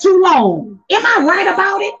long is too long. Am I right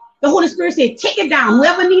about it? The Holy Spirit said, take it down.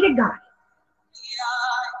 Whoever needed got it.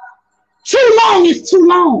 Too long is too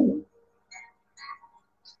long.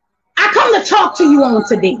 I come to talk to you on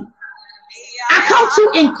today. I come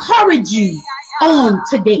to encourage you on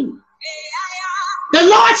today. The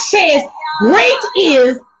Lord says, great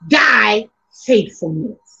is thy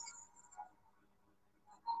faithfulness.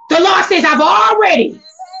 The Lord says, I've already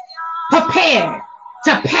prepared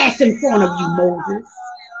to pass in front of you, Moses.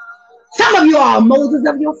 Some of you are Moses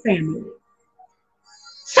of your family.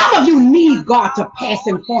 Some of you need God to pass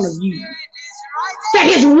in front of you. That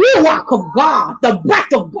his ruach of God, the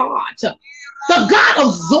breath of God, the God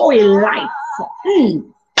of Zoe life.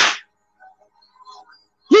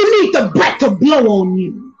 You need the breath to blow on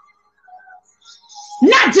you.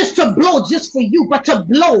 Not just to blow just for you, but to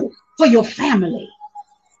blow for your family.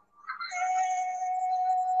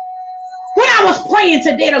 When I was praying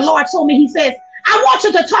today, the Lord told me, he says, I want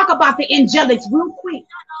you to talk about the angelics real quick.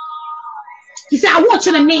 He said, I want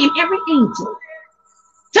you to name every angel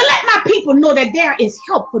to let my people know that there is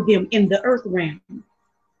help for them in the earth realm.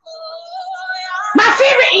 My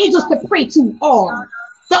favorite angels to pray to are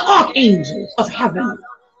the archangels of heaven,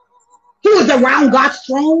 who is around God's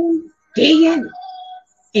throne day in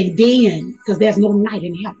and day in, because there's no night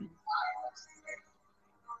in heaven.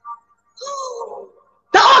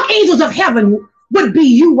 The archangels of heaven would be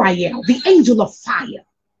Uriel, the angel of fire,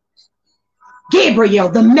 Gabriel,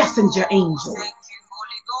 the messenger angel,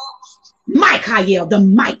 Michael, the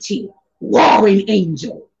mighty warring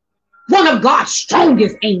angel, one of God's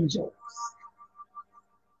strongest angels,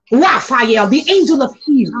 Raphael, the angel of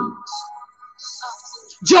healing,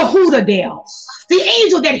 Jehudadel, the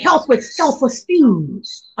angel that helps with self-esteem.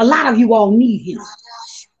 A lot of you all need him.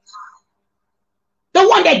 The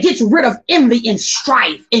one that gets rid of envy and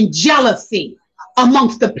strife and jealousy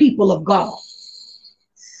amongst the people of God.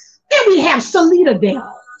 Then we have Selah'S.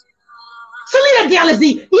 Selah'S is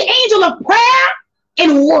the angel of prayer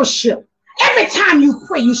and worship. Every time you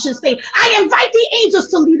pray, you should say, I invite the angel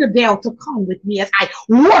Selah'S to come with me as I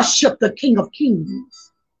worship the King of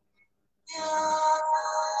Kings.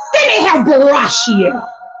 Then they have Barachiel,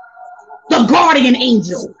 the guardian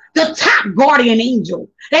angel, the top guardian angel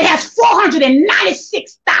that has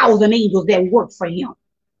 496,000 angels that work for him.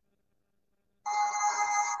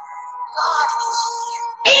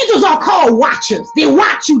 Angels are called watchers. They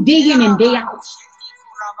watch you day in and day out.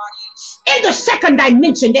 In the second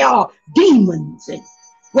dimension, there are demons and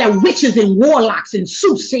where witches and warlocks and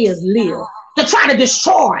soothsayers live to try to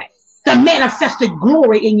destroy the manifested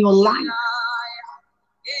glory in your life.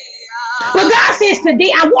 But God says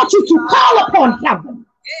today, I want you to call upon heaven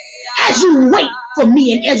as you wait for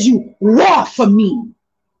me and as you war for me.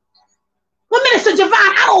 Well, Minister JaVon,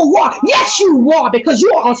 I don't war. Yes, you war because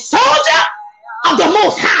you are a soldier of the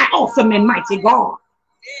most high, awesome, and mighty God.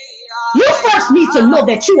 You first need to know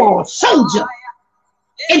that you are a soldier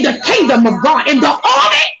in the kingdom of God, in the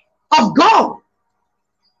army of God.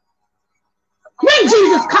 When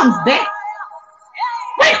Jesus comes back,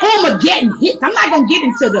 when Armageddon hits, I'm not going to get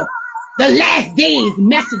into the last days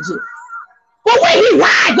messages, but when he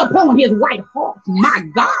rides upon his white horse, my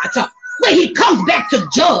God, when he comes back to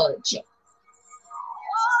judge,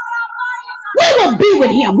 we will be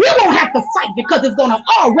with him. We won't have to fight because it's going to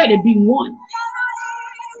already be won.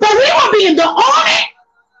 But we will be in the army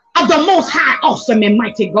of the Most High, awesome and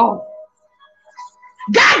mighty God.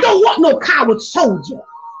 God don't want no coward soldier.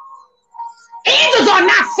 Angels are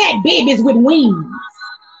not fat babies with wings.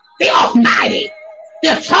 They're almighty.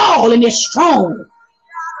 They're tall and they're strong.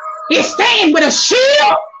 They stand with a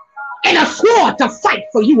shield and a sword to fight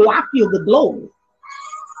for you. I feel the glory.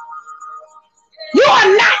 You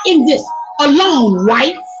are not in this alone,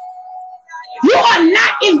 wife. You are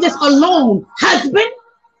not in this alone, husband.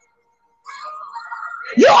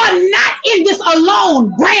 You are not in this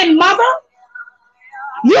alone, grandmother.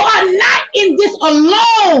 You are not in this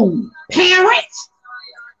alone, parent.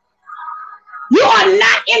 You are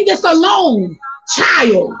not in this alone,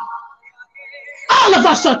 child. All of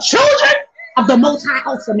us are children of the Most High,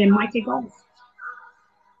 awesome and mighty God.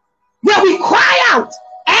 Where we cry out,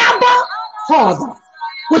 Abba, Father,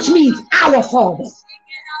 which means our Father.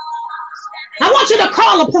 I want you to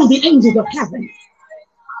call upon the angels of heaven.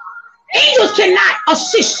 Angels cannot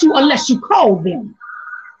assist you unless you call them.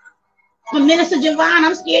 But Minister JaVon,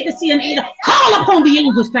 I'm scared to see an angel. Call upon the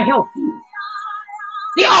angels to help you.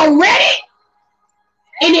 They are ready,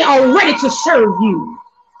 and they are ready to serve you.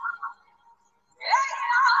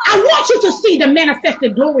 I want you to see the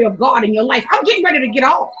manifested glory of God in your life. I'm getting ready to get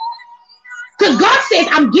off. Because God says,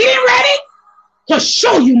 I'm getting ready to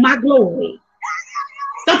show you my glory.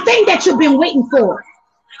 The thing that you've been waiting for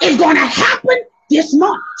is going to happen this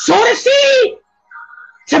month. Sow the seed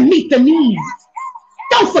to meet the needs.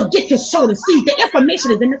 Don't forget to sow the seed. The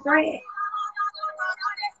information is in the thread.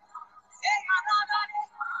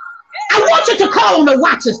 I want you to call on the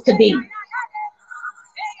watchers today.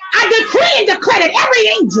 I decree and declare that every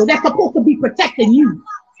angel that's supposed to be protecting you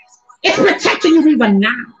is protecting you even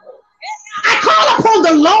now. I call upon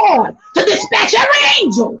the Lord to dispatch every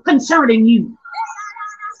angel concerning you.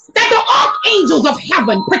 That the archangels of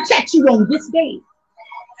heaven protect you on this day.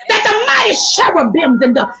 That the mighty cherubims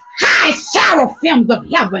and the high seraphims of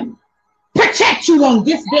heaven protect you on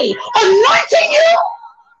this day, anointing you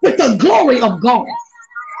with the glory of God.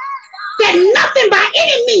 That nothing by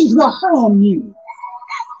any means will harm you.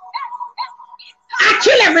 I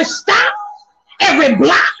kill every stop, every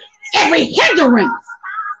block, every hindrance.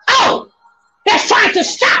 Oh, that's trying to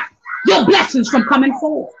stop your blessings from coming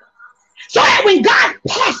forth. So that when God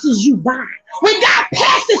passes you by, when God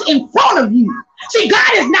passes in front of you, see,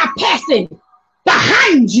 God is not passing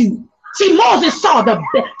behind you. See, Moses saw the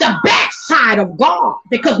backside of God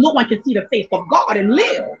because no one can see the face of God and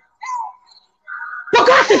live. But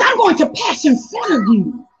God says, I'm going to pass in front of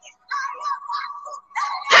you.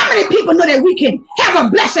 How many people know that we can have a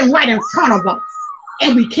blessing right in front of us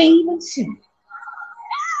and we can't even see?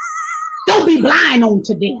 Don't be blind on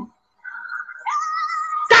today.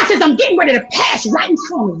 God says, I'm getting ready to pass right in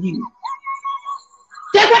front of you.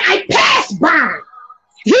 That when I pass by,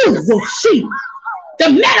 you will see the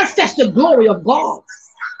manifested glory of God.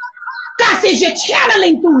 God says, you're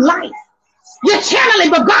channeling through life. You're channeling,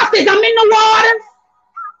 but God says, I'm in the waters.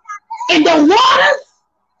 And the waters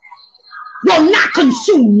will not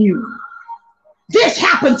consume you. This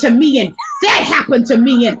happened to me and that happened to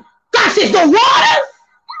me. And God says, the waters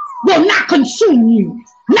will not consume you.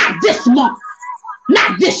 Not this month.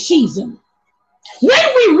 Not this season.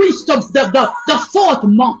 When we reach the fourth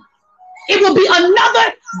month, it will be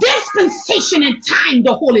another dispensation in time,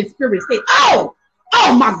 the Holy Spirit says. Oh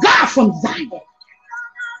my God, from Zion.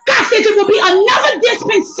 God says it will be another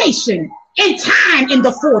dispensation in time in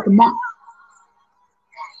the fourth month.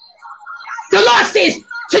 The Lord says,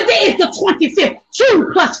 today is the 25th.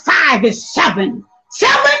 2 + 5 is 7.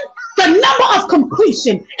 7, the number of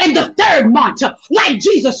completion in the third month. Like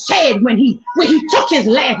Jesus said when he took his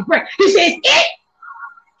last breath. He says, it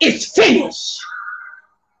is finished.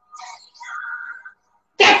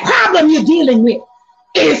 That problem you're dealing with,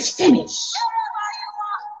 it is finished.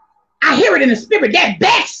 I hear it in the spirit. That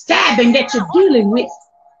backstabbing that you're dealing with,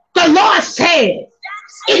 the Lord says,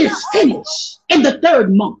 it is finished in the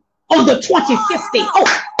third month. On the 25th day.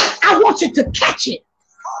 Oh, I want you to catch it.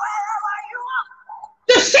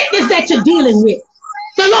 The sickness that you're dealing with,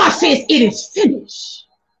 the Lord says it is finished.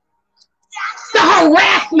 The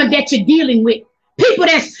harassment that you're dealing with, people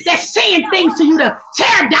that's saying things to you to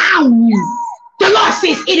tear down you, the Lord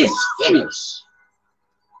says it is finished.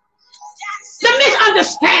 The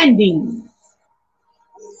misunderstanding,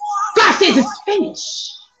 God says it's finished.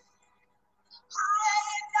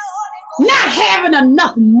 Not having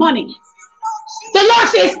enough money, the Lord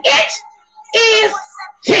says it is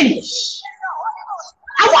finished.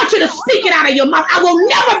 I want you to speak it out of your mouth. I will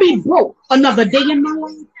never be broke another day in my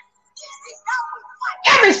life.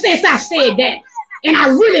 Ever since I said that, and I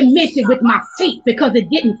really meant it with my faith because it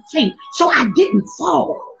didn't faint, so I didn't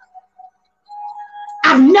fall.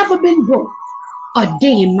 I've never been broke a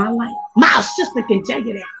day in my life. My assistant can tell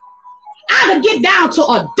you that. I could get down to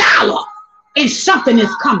 $1 and something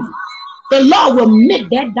is coming. The Lord will make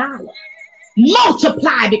that dollar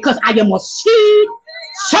multiply because I am a seed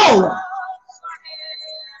sower.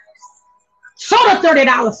 Sow the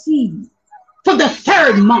 $30 seed for the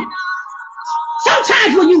 3rd month.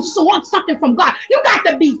 Sometimes when you want something from God, you got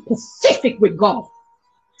to be specific with God.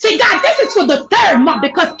 Say, God, this is for the 3rd month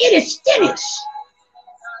because it is finished.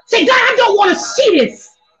 Say, God, I don't want to see this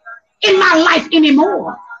in my life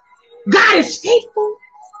anymore. God is faithful.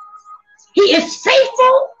 He is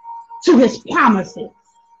faithful to his promises.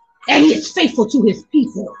 And he is faithful to his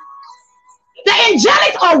people. The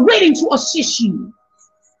angelics are waiting to assist you.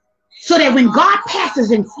 So that when God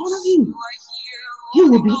passes in front of you,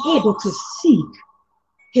 you will be able to see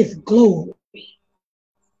his glory.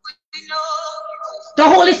 The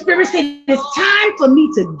Holy Spirit said, it's time for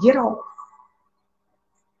me to get off.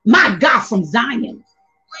 My God from Zion.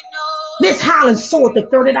 Miss Holland sowed the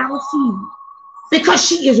 $30 seed because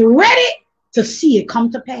she is ready to see it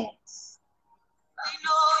come to pass.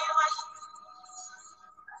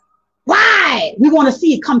 Why? We want to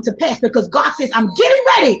see it come to pass because God says, I'm getting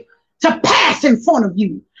ready to pass in front of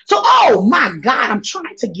you. So, oh my God, I'm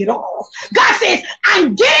trying to get off. God says,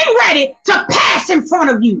 I'm getting ready to pass in front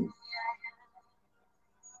of you.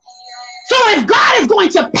 So if God is going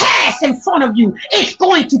to pass in front of you, it's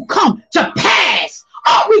going to come to pass.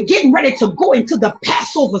 Are we getting ready to go into the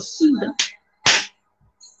Passover season?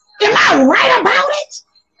 Am I right about it?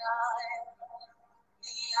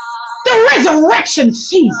 The resurrection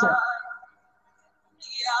season.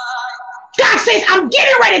 God says, I'm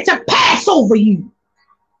getting ready to pass over you.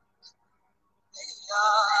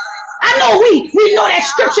 I know we know that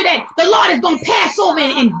scripture that the Lord is going to pass over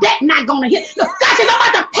and death not going to hit. Look, God says, I'm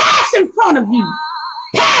about to pass in front of you.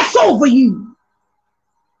 Pass over you.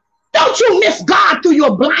 Don't you miss God through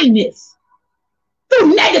your blindness,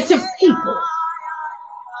 through negative people,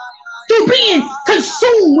 through being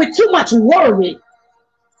consumed with too much worry.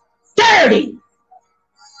 30.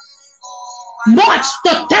 March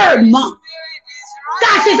the 3rd month.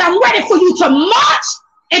 God says, I'm ready for you to march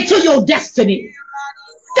into your destiny.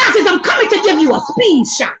 God says, I'm coming to give you a speed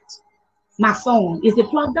shot. My phone, is it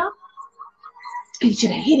plugged up? I need you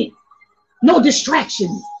to hit it. No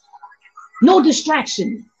distractions. No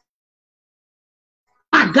distractions.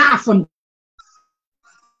 My God from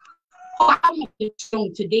I want this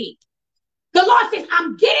shown today. The Lord says,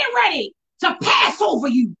 I'm getting ready to pass over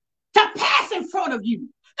you, to pass in front of you.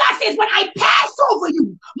 God says, when I pass over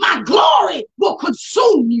you, my glory will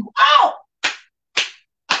consume you. Oh!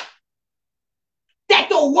 That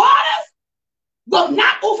the waters will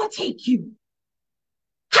not overtake you.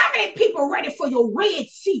 How many people are ready for your Red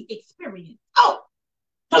Sea experience? Oh,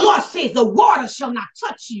 the Lord says the water shall not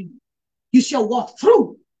touch you. You shall walk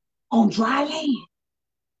through on dry land.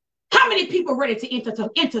 How many people are ready to enter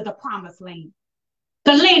the promised land?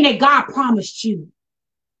 The land that God promised you.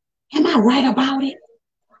 Am I right about it?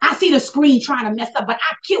 I see the screen trying to mess up, but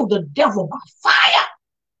I killed the devil by fire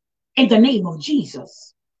in the name of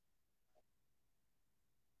Jesus.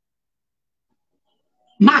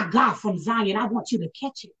 My God from Zion, I want you to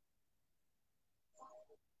catch it.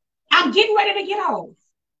 I'm getting ready to get off.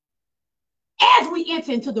 As we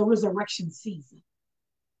enter into the resurrection season,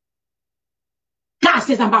 God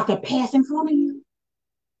says, I'm about to pass in front of you.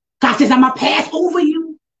 God says, I'm going to pass over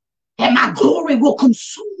you, and my glory will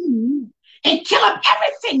consume you and kill up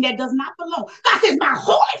everything that does not belong. God says, my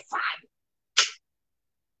holy fire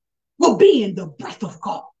will be in the breath of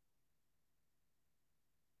God.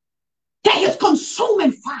 That his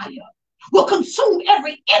consuming fire will consume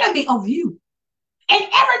every enemy of you and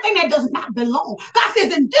everything that does not belong. God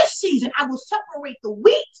says, in this season, I will separate the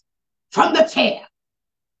wheat from the tare.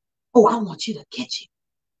 Oh, I want you to catch it.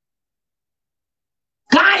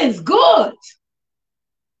 God is good.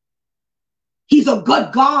 He's a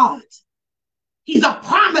good God. He's a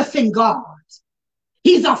promising God.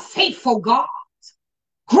 He's a faithful God.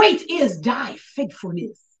 Great is thy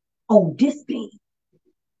faithfulness on this day.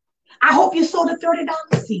 I hope you sold a $30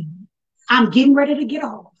 seed. I'm getting ready to get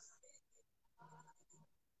off.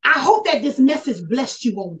 I hope that this message blessed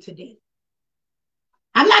you on today.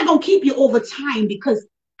 I'm not going to keep you over time because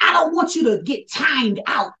I don't want you to get timed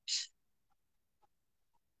out.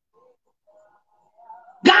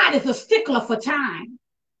 God is a stickler for time.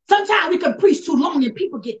 Sometimes we can preach too long and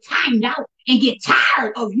people get timed out and get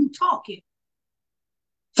tired of you talking.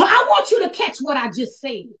 So I want you to catch what I just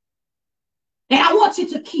said. And I want you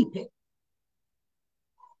to keep it.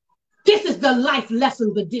 This is the Life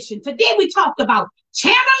Lessons edition. Today we talked about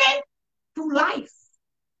channeling through life.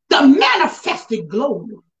 the manifested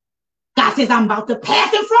glory. God says, I'm about to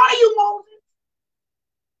pass in front of you, Moses.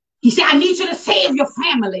 He said, I need you to save your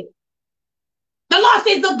family. The Lord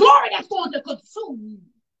says, the glory that's going to consume you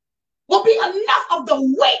will be enough of the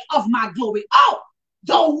weight of my glory. Oh,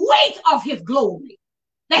 the weight of his glory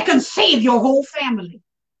that can save your whole family.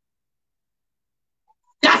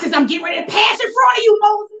 God says, I'm getting ready to pass in front of you,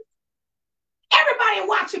 Moses. Everybody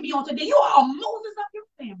watching me on today, you are a Moses of your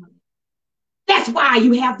family. That's why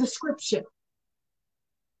you have the scripture.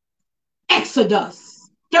 Exodus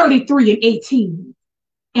 33 and 18.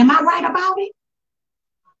 Am I right about it?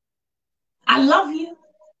 I love you,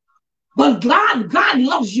 but God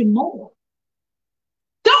loves you more.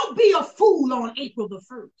 Don't be a fool on April the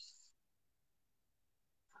 1st.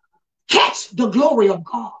 Catch the glory of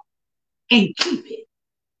God and keep it.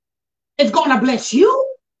 It's going to bless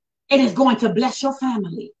you, and it's going to bless your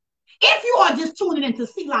family. If you are just tuning into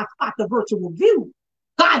Selah'S Spot, the virtual view,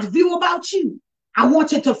 God's view about you, I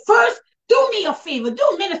want you to first do me a favor.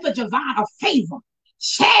 Do Minister JaVon a favor.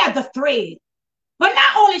 Share the thread. But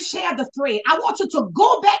not only share the thread, I want you to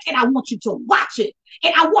go back and I want you to watch it.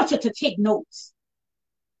 And I want you to take notes.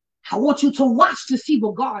 I want you to watch to see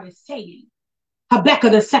what God is saying.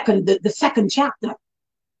 Habakkuk the second chapter.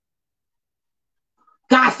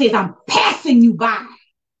 God says, I'm passing you by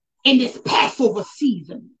in this Passover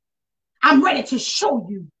season. I'm ready to show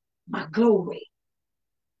you my glory.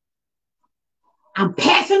 I'm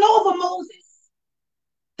passing over, Moses.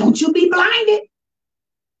 Don't you be blinded.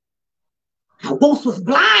 I once was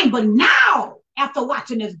blind, but now, after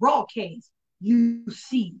watching this broadcast, you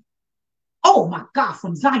see. Oh my God,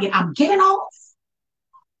 from Zion, I'm getting off.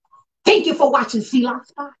 Thank you for watching Selah'S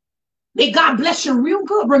Spot. May God bless you real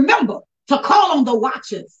good. Remember to call on the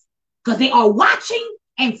watchers because they are watching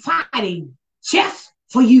and fighting just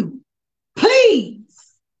for you.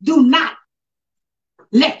 Please do not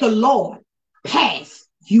let the Lord pass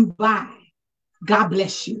you by. God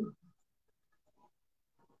bless you.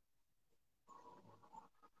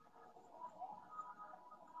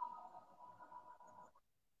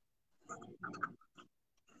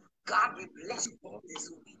 God, we bless you for this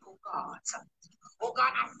week, oh God. Oh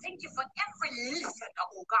God, I thank you for every listener,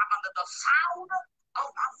 oh God, under the sound of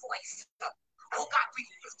my voice. Oh God, we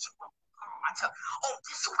lift you up, God, on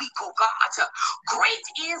this week, oh God. Great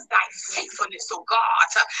is thy faithfulness, oh God,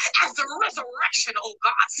 as the resurrection, oh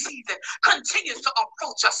God, season continues to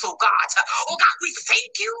approach us, oh God. Oh God, we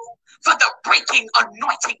thank you for the breaking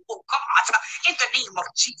anointing, oh God, in the name of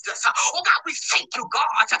Jesus. Oh God, we thank you,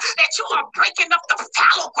 God, that you are breaking up the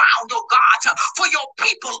fallow ground, oh God, for your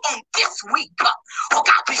people on this week. Oh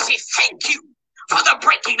God, we say thank you for the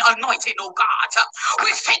breaking anointing, oh God.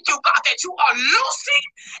 We thank you, God, that you are loosing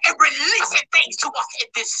and releasing things to us in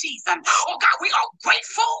this season. Oh God, we are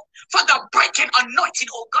grateful for the breaking anointing,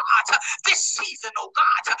 oh God, this season, oh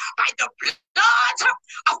God, by the blood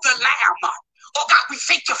of the Lamb. Oh God, we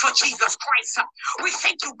thank you for Jesus Christ. We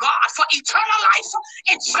thank you, God, for eternal life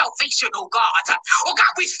and salvation, oh God. Oh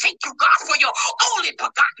God, we thank you, God, for your only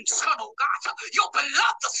begotten Son, oh God, your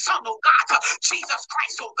beloved Son, oh God, Jesus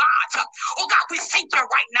Christ, oh God. Oh God, we thank you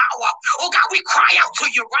right now. Oh God, we cry out to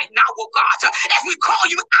you right now, oh God, as we call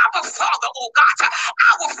you our Father, oh God,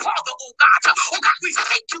 our Father, oh God. Oh God, we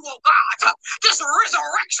thank you, oh God, this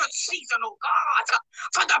resurrection season, oh God,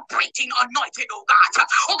 for the breaking anointing, oh God.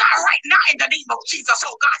 Oh God, right now in the name of Jesus,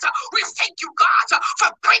 oh God, we thank you, God, for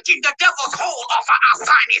breaking the devil's hold off of our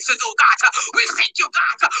finances, oh God. We thank you,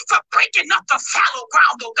 God, for breaking up the fallow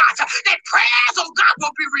ground, oh God, that prayers, oh God,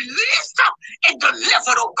 will be released and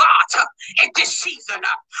delivered, oh God, in this season.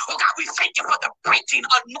 Oh God, we thank you for the breaking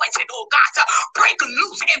anointing, oh God, break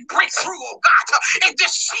loose and break through, oh God, in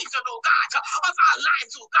this season, oh God, of our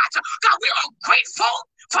lives, oh God. God, we are grateful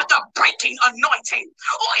for the breaking anointing.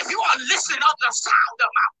 Oh, if you are listening on the sound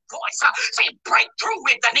of my voice, say break through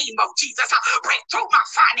in the name of Jesus. Break through my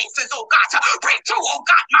finances, oh God. Break through, oh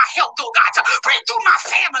God, my health, oh God. Break through my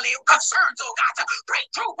family concerns, oh God. Break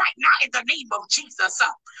through right now in the name of Jesus.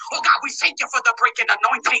 Oh God, we thank you for the breaking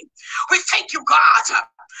anointing. We thank you, God,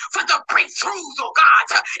 for the breakthroughs, oh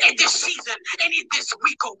God, in this season and in this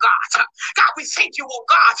week, oh God. God, we thank you, oh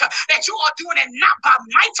God, that you are doing it not by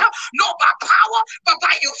might, nor by power, but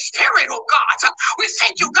by your spirit, oh God. We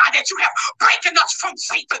thank you, God, that you have breaking us from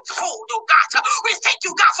Satan's hold, oh God. We thank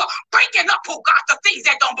you, God, for breaking up, oh God, the things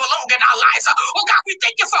that don't belong in our lives. Oh God, we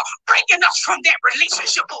thank you for breaking us from that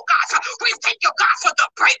relationship, oh God. We thank you, God, for the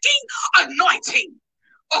breaking anointing.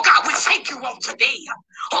 Oh God, we thank you on today.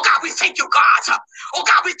 Oh God, we thank you, God. Oh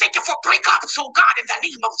God, we thank you for breakups, oh God, in the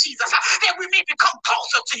name of Jesus, that we may become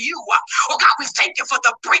closer to you. Oh God, we thank you for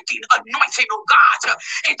the breaking anointing, oh God,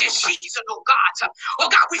 in this season, oh God. Oh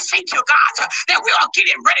God, we thank you, God, that we are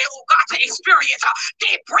getting ready, oh God, to experience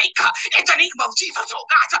that break in the name of Jesus, oh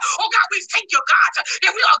God. Oh God, we thank you, God,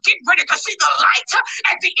 that we are getting ready to see the light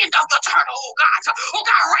at the end of the tunnel, oh God. Oh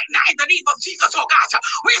God, right now in the name of Jesus, oh God,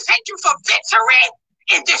 we thank you for victory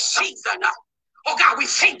in this season. Oh God, we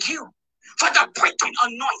thank you for the breaking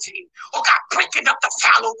anointing. Oh God, breaking up the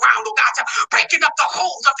fallow ground, oh God, breaking up the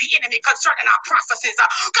holes of the enemy concerning our prophecies.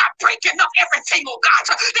 God, breaking up everything, oh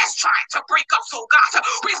God, that's trying to break us, oh God.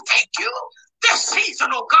 We thank you this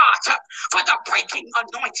season, oh God, for the breaking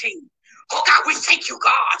anointing. Oh God, we thank you,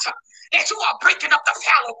 God, that you are breaking up the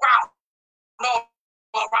fallow ground, Lord.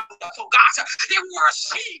 Around us, oh God, that we will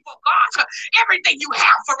receive, oh God, everything you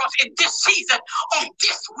have for us in this season, on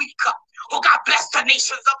this week. Oh God, bless the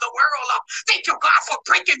nations of the world. Thank you, God, for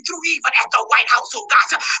breaking through even at the White House, oh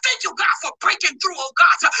God. Thank you, God, for breaking through, oh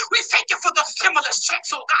God. We thank you for the stimulus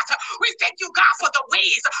checks, oh God. We thank you, God, for the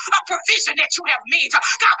ways of provision that you have made.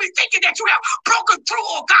 God, we thank you that you have broken through,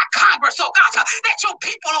 oh God, Congress, oh God, that your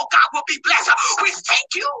people, oh God, will be blessed. We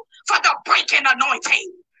thank you for the breaking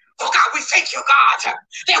anointing. Oh God, we thank you, God,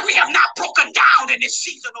 that we have not broken down in this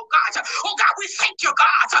season, oh God. Oh God, we thank you,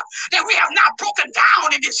 God, that we have not broken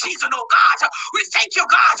down in this season, oh God. We thank you,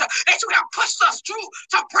 God, that you have pushed us through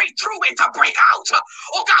to break through and to break out.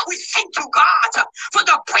 Oh God, we thank you, God, for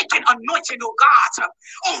the breaking anointing, oh God,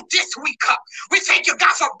 on this week. We thank you,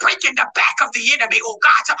 God, for breaking the back of the enemy, oh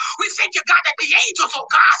God. We thank you, God, that the angels, oh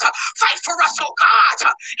God, fight for us, oh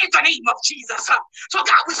God, in the name of Jesus. So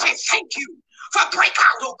God, we say thank you for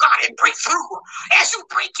breakout, oh God, and breakthrough. As you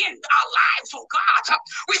break in our lives, oh God,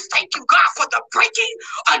 we thank you, God, for the breaking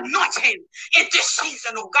anointing in this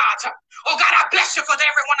season, oh God. Oh God, I bless you for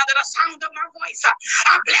everyone under the sound of my voice.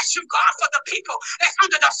 I bless you, God, for the people that's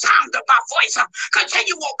under the sound of my voice.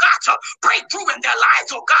 Continue, oh God, to break through in their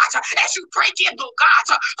lives, oh God, as you break in, oh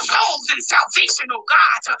God, souls and salvation, oh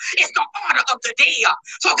God, is the order of the day.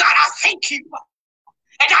 So God, I thank you.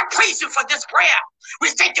 And I praise you for this prayer. We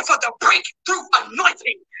thank you for the breakthrough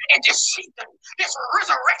anointing in this season, this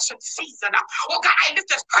resurrection season. Oh God, I lift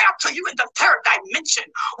this prayer up to you in the third dimension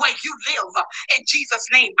where you live. In Jesus'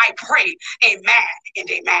 name I pray. Amen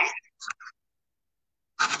and amen.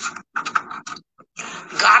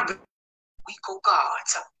 God, we go, God.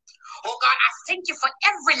 Oh God, I thank you for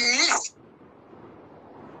every list.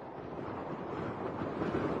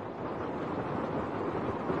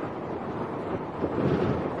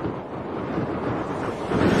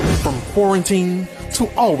 From quarantine to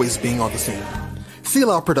always being on the scene,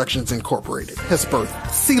 Selah Productions Incorporated has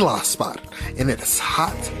birthed Selah's Spot, and it is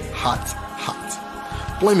hot, hot,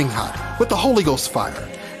 hot. Flaming hot with the Holy Ghost fire,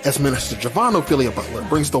 as Minister JaVon Ophelia Butler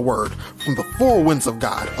brings the word from the four winds of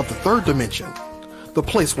God of the third dimension, the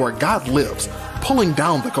place where God lives, pulling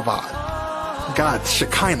down the kavod, God's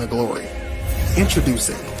Shekinah glory.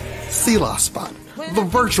 Introducing Selah's Spot, the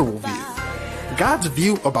virtual view, God's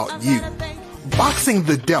view about you. Boxing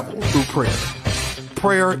the devil through prayer.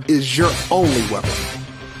 Prayer is your only weapon.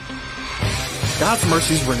 God's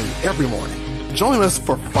mercies renewed every morning. Join us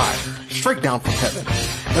for fire straight down from heaven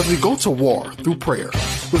as we go to war through prayer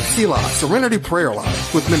with Selah's Serenity Prayer Line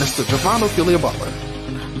with Minister JaVon Ophelia Butler.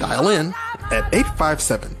 Dial in at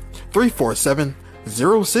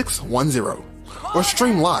 857-347-0610 or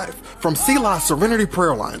stream live from Selah's Serenity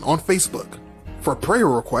Prayer Line on Facebook. For prayer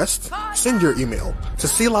requests, send your email to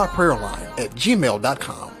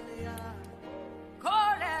selahprayerline@gmail.com.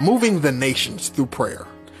 Moving the nations through prayer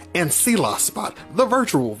and Selah's Spot, the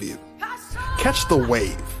virtual view. Catch the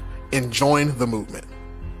wave and join the movement.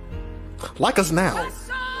 Like us now.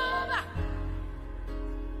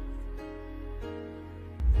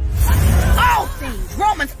 All things,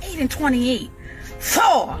 Romans 8:28,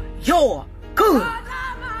 for your good.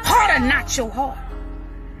 Harden not your heart.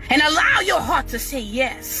 And allow your heart to say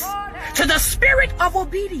yes to the spirit of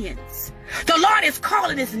obedience. The Lord is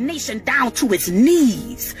calling his nation down to its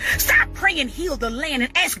knees. Stop praying, heal the land,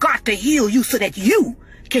 and ask God to heal you so that you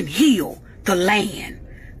can heal the land.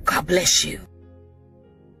 God bless you.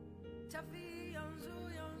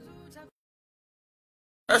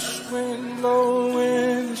 Fresh wind blow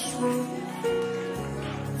in this room.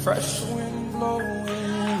 Fresh wind blow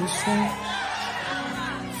in this room.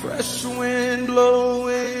 Fresh wind blow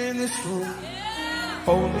in this room.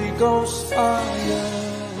 Holy Ghost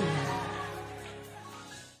fire.